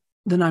 oh,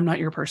 then I'm not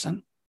your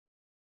person.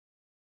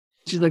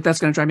 She's like, that's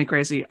going to drive me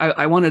crazy.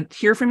 I want to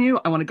hear from you.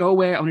 I want to go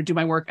away. I want to do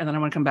my work. And then I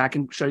want to come back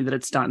and show you that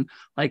it's done.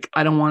 Like,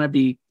 I don't want to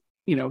be,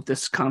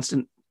 this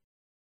constant,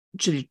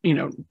 she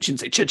didn't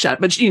say chit chat,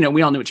 but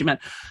we all knew what she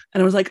meant.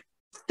 And I was like,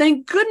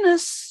 thank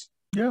goodness.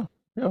 Yeah.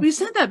 We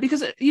said that,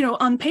 because,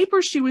 on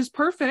paper she was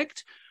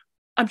perfect.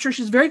 I'm sure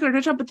she's very good at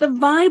her job, but the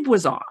vibe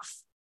was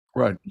off.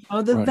 Right.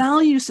 The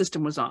value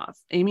system was off.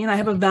 Amy and I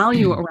have a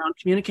value around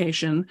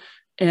communication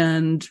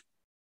and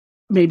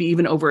maybe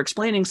even over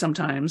explaining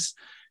sometimes.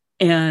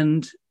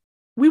 And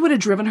we would have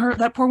driven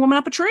that poor woman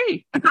up a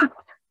tree.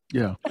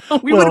 Yeah.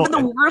 We would have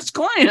been the worst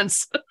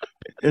clients.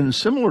 And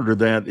similar to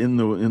that, in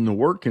the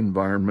work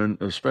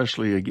environment,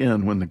 especially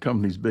again when the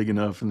company's big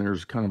enough and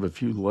there's kind of a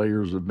few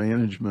layers of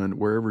management,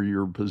 wherever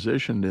you're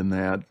positioned in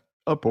that,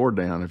 up or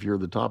down, if you're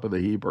the top of the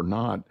heap or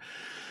not,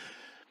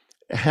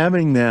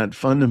 having that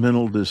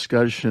fundamental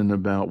discussion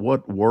about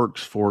what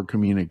works for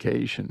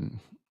communication.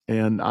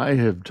 And I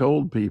have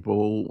told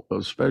people,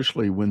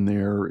 especially when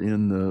they're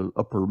in the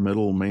upper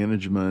middle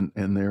management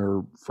and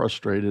they're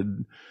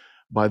frustrated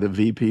by the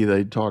VP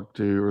they talk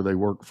to or they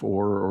work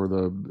for, or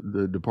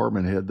the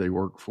department head they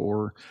work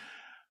for,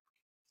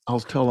 I'll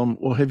tell them,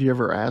 well, have you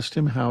ever asked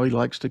him how he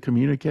likes to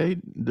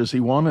communicate? Does he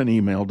want an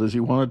email? Does he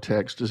want a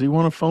text? Does he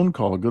want a phone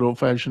call? A good old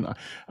fashioned.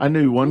 I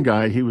knew one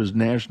guy, he was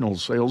national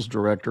sales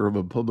director of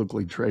a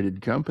publicly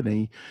traded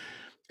company.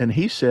 And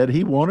he said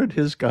he wanted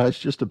his guys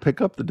just to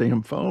pick up the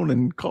damn phone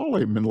and call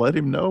him and let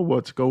him know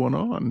what's going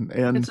on.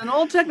 And It's an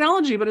old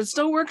technology, but it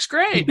still works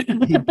great.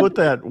 he put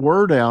that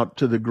word out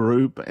to the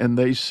group, and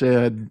they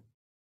said,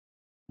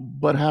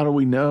 but how do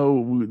we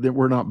know that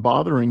we're not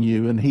bothering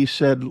you? And he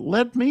said,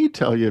 let me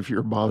tell you if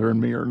you're bothering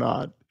me or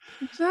not.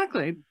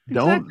 Exactly.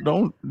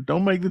 Don't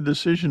make the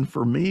decision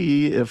for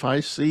me. If I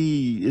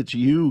see it's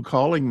you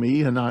calling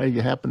me and I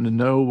happen to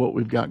know what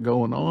we've got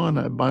going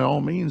on, by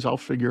all means, I'll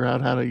figure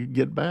out how to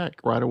get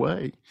back right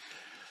away.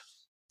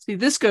 See,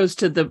 this goes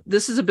to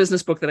this is a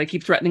business book that I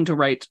keep threatening to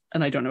write,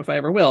 and I don't know if I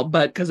ever will,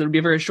 but because it'll be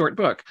a very short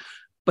book.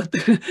 But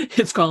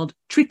it's called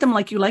Treat Them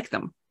Like You Like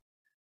Them.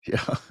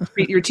 Yeah.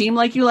 Treat your team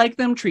like you like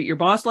them, treat your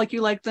boss like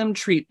you like them,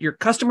 treat your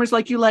customers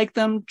like you like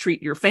them,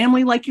 treat your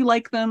family like you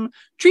like them,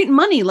 treat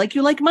money like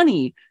you like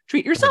money,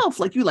 treat yourself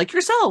like you like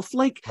yourself.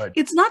 Like,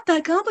 It's not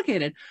that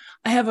complicated.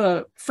 I have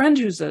a friend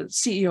who's a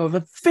CEO of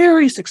a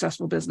very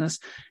successful business.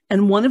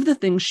 And one of the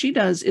things she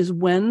does is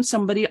when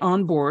somebody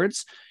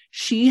onboards,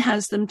 she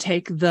has them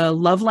take the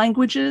love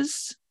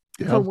languages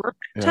for work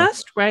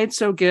test, right?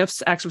 So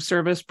gifts, acts of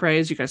service,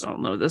 praise. You guys all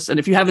know this.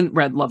 And if you haven't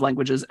read Love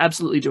Languages,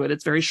 absolutely do it.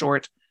 It's very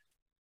short.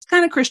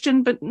 Kind of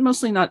Christian, but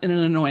mostly not in an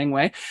annoying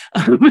way.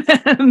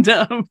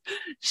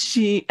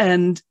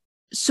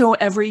 So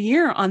every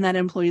year on that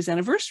employee's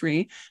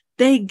anniversary,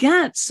 they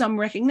get some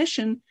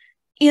recognition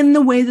in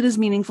the way that is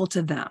meaningful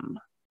to them.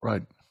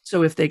 Right.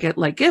 So if they get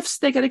like gifts,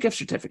 they get a gift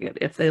certificate.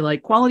 If they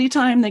like quality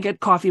time, they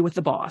get coffee with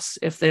the boss.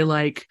 If they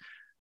like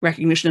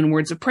recognition and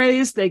words of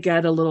praise, they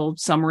get a little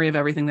summary of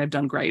everything they've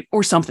done great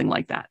or something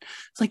like that.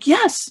 It's like,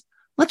 yes,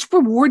 let's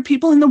reward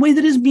people in the way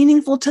that is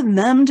meaningful to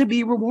them to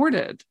be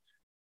rewarded.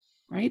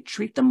 Right?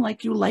 Treat them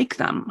like you like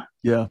them.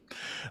 Yeah.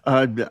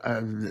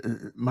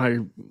 My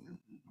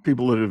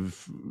people that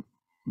have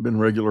been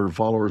regular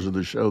followers of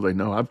the show, they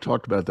know I've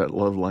talked about that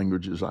love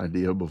languages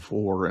idea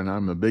before, and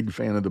I'm a big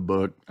fan of the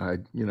book. I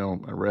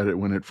read it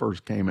when it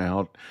first came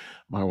out.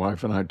 My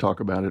wife and I talk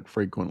about it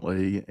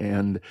frequently,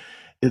 and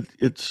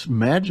it's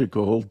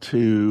magical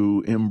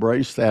to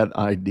embrace that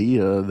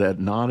idea that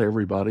not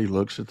everybody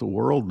looks at the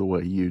world the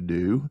way you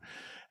do.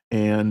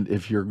 And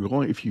if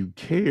you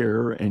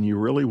care and you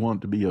really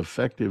want to be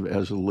effective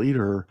as a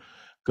leader,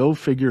 go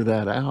figure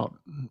that out.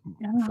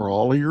 Yeah. For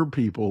all of your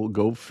people,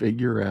 go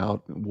figure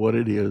out what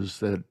it is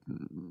that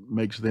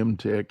makes them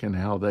tick and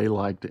how they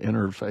like to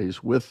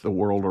interface with the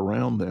world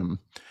around them.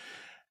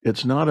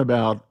 It's not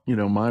about,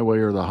 my way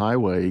or the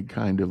highway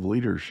kind of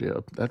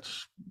leadership.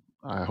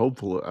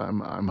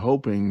 I'm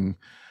hoping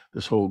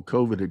this whole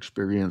COVID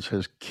experience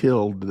has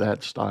killed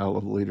that style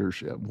of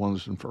leadership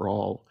once and for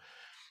all.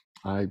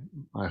 I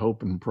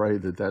hope and pray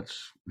that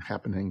that's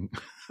happening.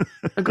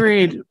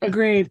 Agreed.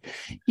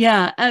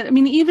 Yeah. I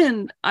mean,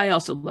 even I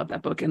also love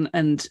that book. And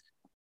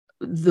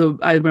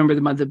I remember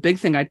the big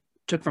thing I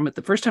took from it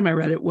the first time I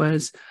read it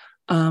was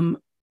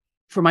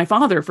for my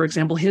father, for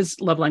example,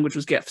 his love language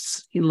was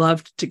gifts. He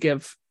loved to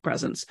give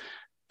presents.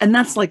 And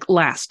that's like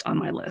last on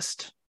my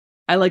list.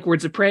 I like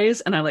words of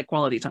praise and I like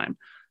quality time.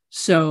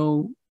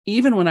 So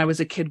even when I was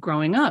a kid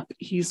growing up,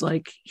 he's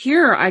like,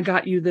 here, I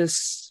got you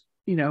this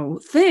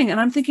thing. And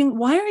I'm thinking,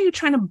 why are you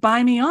trying to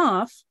buy me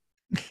off?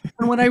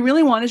 And what I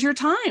really want is your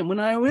time. When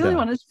I really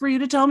want is for you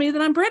to tell me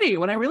that I'm pretty.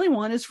 What I really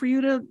want is for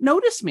you to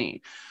notice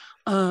me.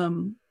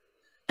 And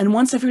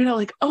once I figured out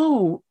like,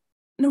 oh,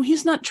 no,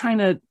 he's not trying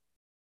to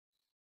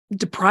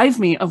deprive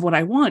me of what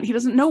I want. He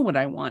doesn't know what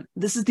I want.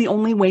 This is the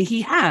only way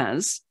he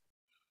has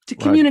to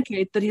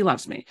communicate that he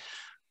loves me.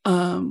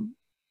 And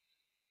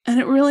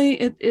it really,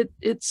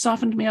 it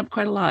softened me up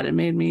quite a lot. It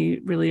made me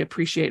really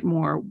appreciate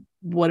more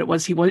what it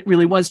was he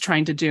really was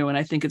trying to do. And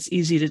I think it's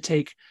easy to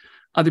take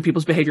other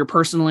people's behavior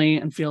personally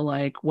and feel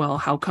like, well,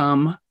 how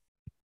come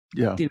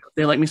they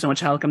like me so much?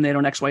 How come they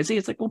don't XYZ?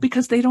 It's like, well,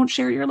 because they don't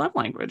share your love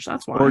language.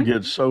 That's why. Or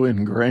get so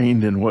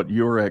ingrained in what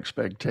your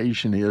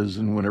expectation is.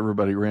 And when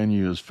everybody around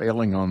you is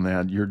failing on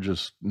that, you're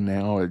just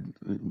now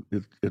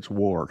it's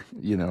war.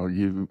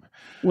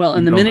 Well,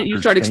 and the minute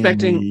you start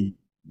expecting,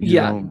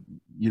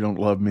 you don't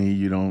love me,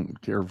 you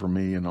don't care for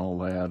me and all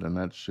that. And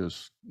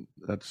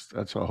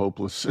that's a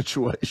hopeless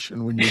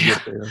situation when you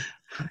get there.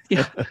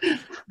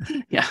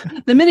 Yeah.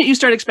 The minute you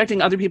start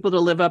expecting other people to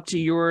live up to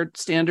your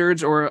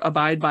standards or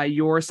abide by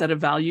your set of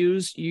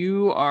values,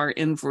 you are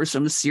in for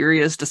some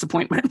serious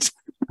disappointment.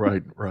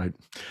 Right.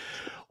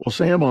 Well,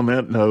 Sam, on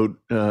that note,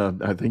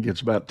 I think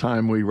it's about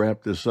time we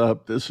wrap this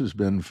up. This has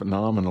been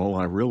phenomenal.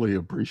 I really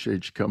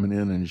appreciate you coming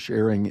in and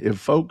sharing. If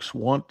folks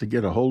want to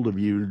get a hold of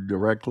you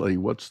directly,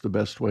 what's the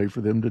best way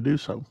for them to do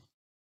so?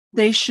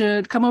 They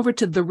should come over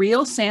to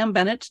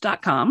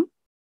therealsambennett.com,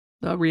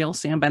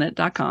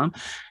 therealsambennett.com.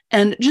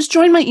 And just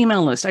join my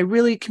email list. I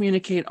really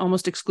communicate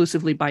almost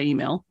exclusively by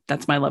email.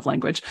 That's my love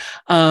language.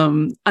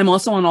 I'm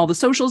also on all the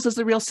socials as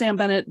The Real Sam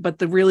Bennett, but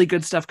the really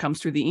good stuff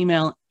comes through the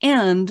email.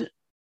 And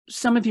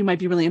some of you might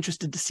be really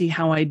interested to see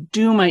how I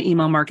do my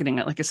email marketing.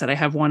 Like I said, I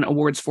have won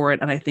awards for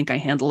it, and I think I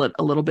handle it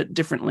a little bit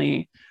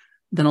differently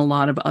than a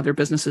lot of other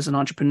businesses and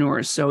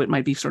entrepreneurs. So it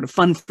might be sort of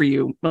fun for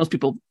you. Most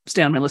people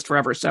stay on my list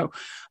forever. So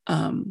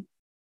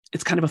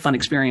it's kind of a fun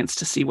experience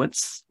to see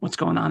what's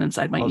going on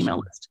inside my email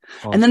list.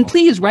 Awesome. And then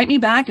please write me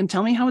back and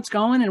tell me how it's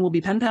going, and we'll be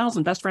pen pals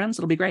and best friends.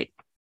 It'll be great.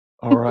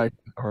 All right.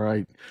 All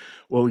right.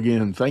 Well,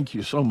 again, thank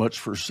you so much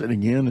for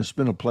sitting in. It's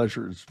been a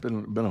pleasure. It's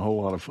been a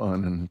whole lot of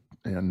fun,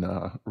 and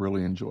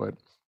really enjoyed it.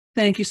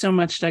 Thank you so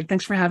much, Doug.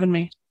 Thanks for having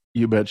me.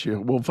 You betcha.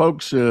 Well,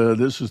 folks,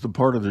 this is the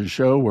part of the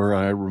show where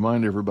I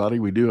remind everybody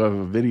we do have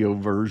a video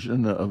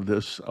version of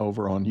this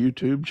over on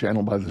YouTube,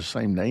 channel by the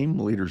same name,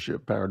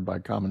 Leadership Powered by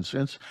Common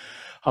Sense.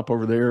 Hop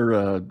over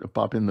there,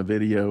 pop in the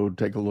video,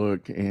 take a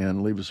look,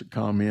 and leave us a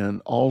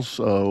comment.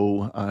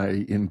 Also,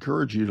 I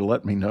encourage you to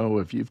let me know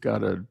if you've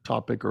got a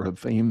topic or a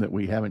theme that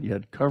we haven't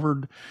yet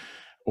covered,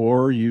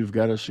 or you've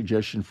got a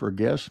suggestion for a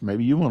guest.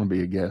 Maybe you want to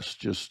be a guest.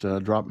 Just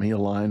drop me a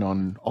line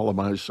on all of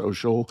my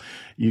social.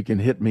 You can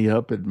hit me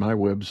up at my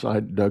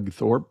website,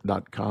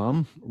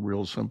 dougthorpe.com,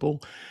 real simple.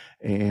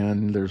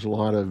 And there's a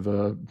lot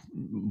of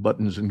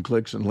buttons and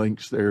clicks and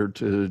links there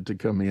to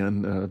come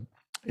in,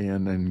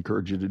 and I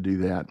encourage you to do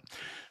that.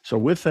 So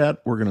with that,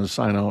 we're going to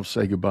sign off,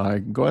 say goodbye.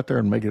 Go out there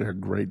and make it a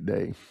great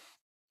day.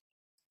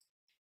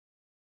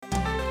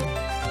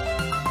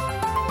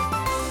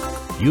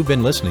 You've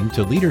been listening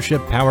to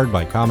Leadership Powered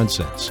by Common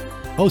Sense,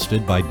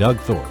 hosted by Doug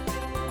Thorpe.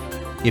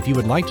 If you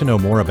would like to know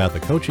more about the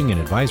coaching and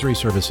advisory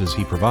services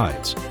he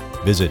provides,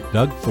 visit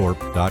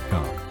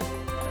dougthorpe.com.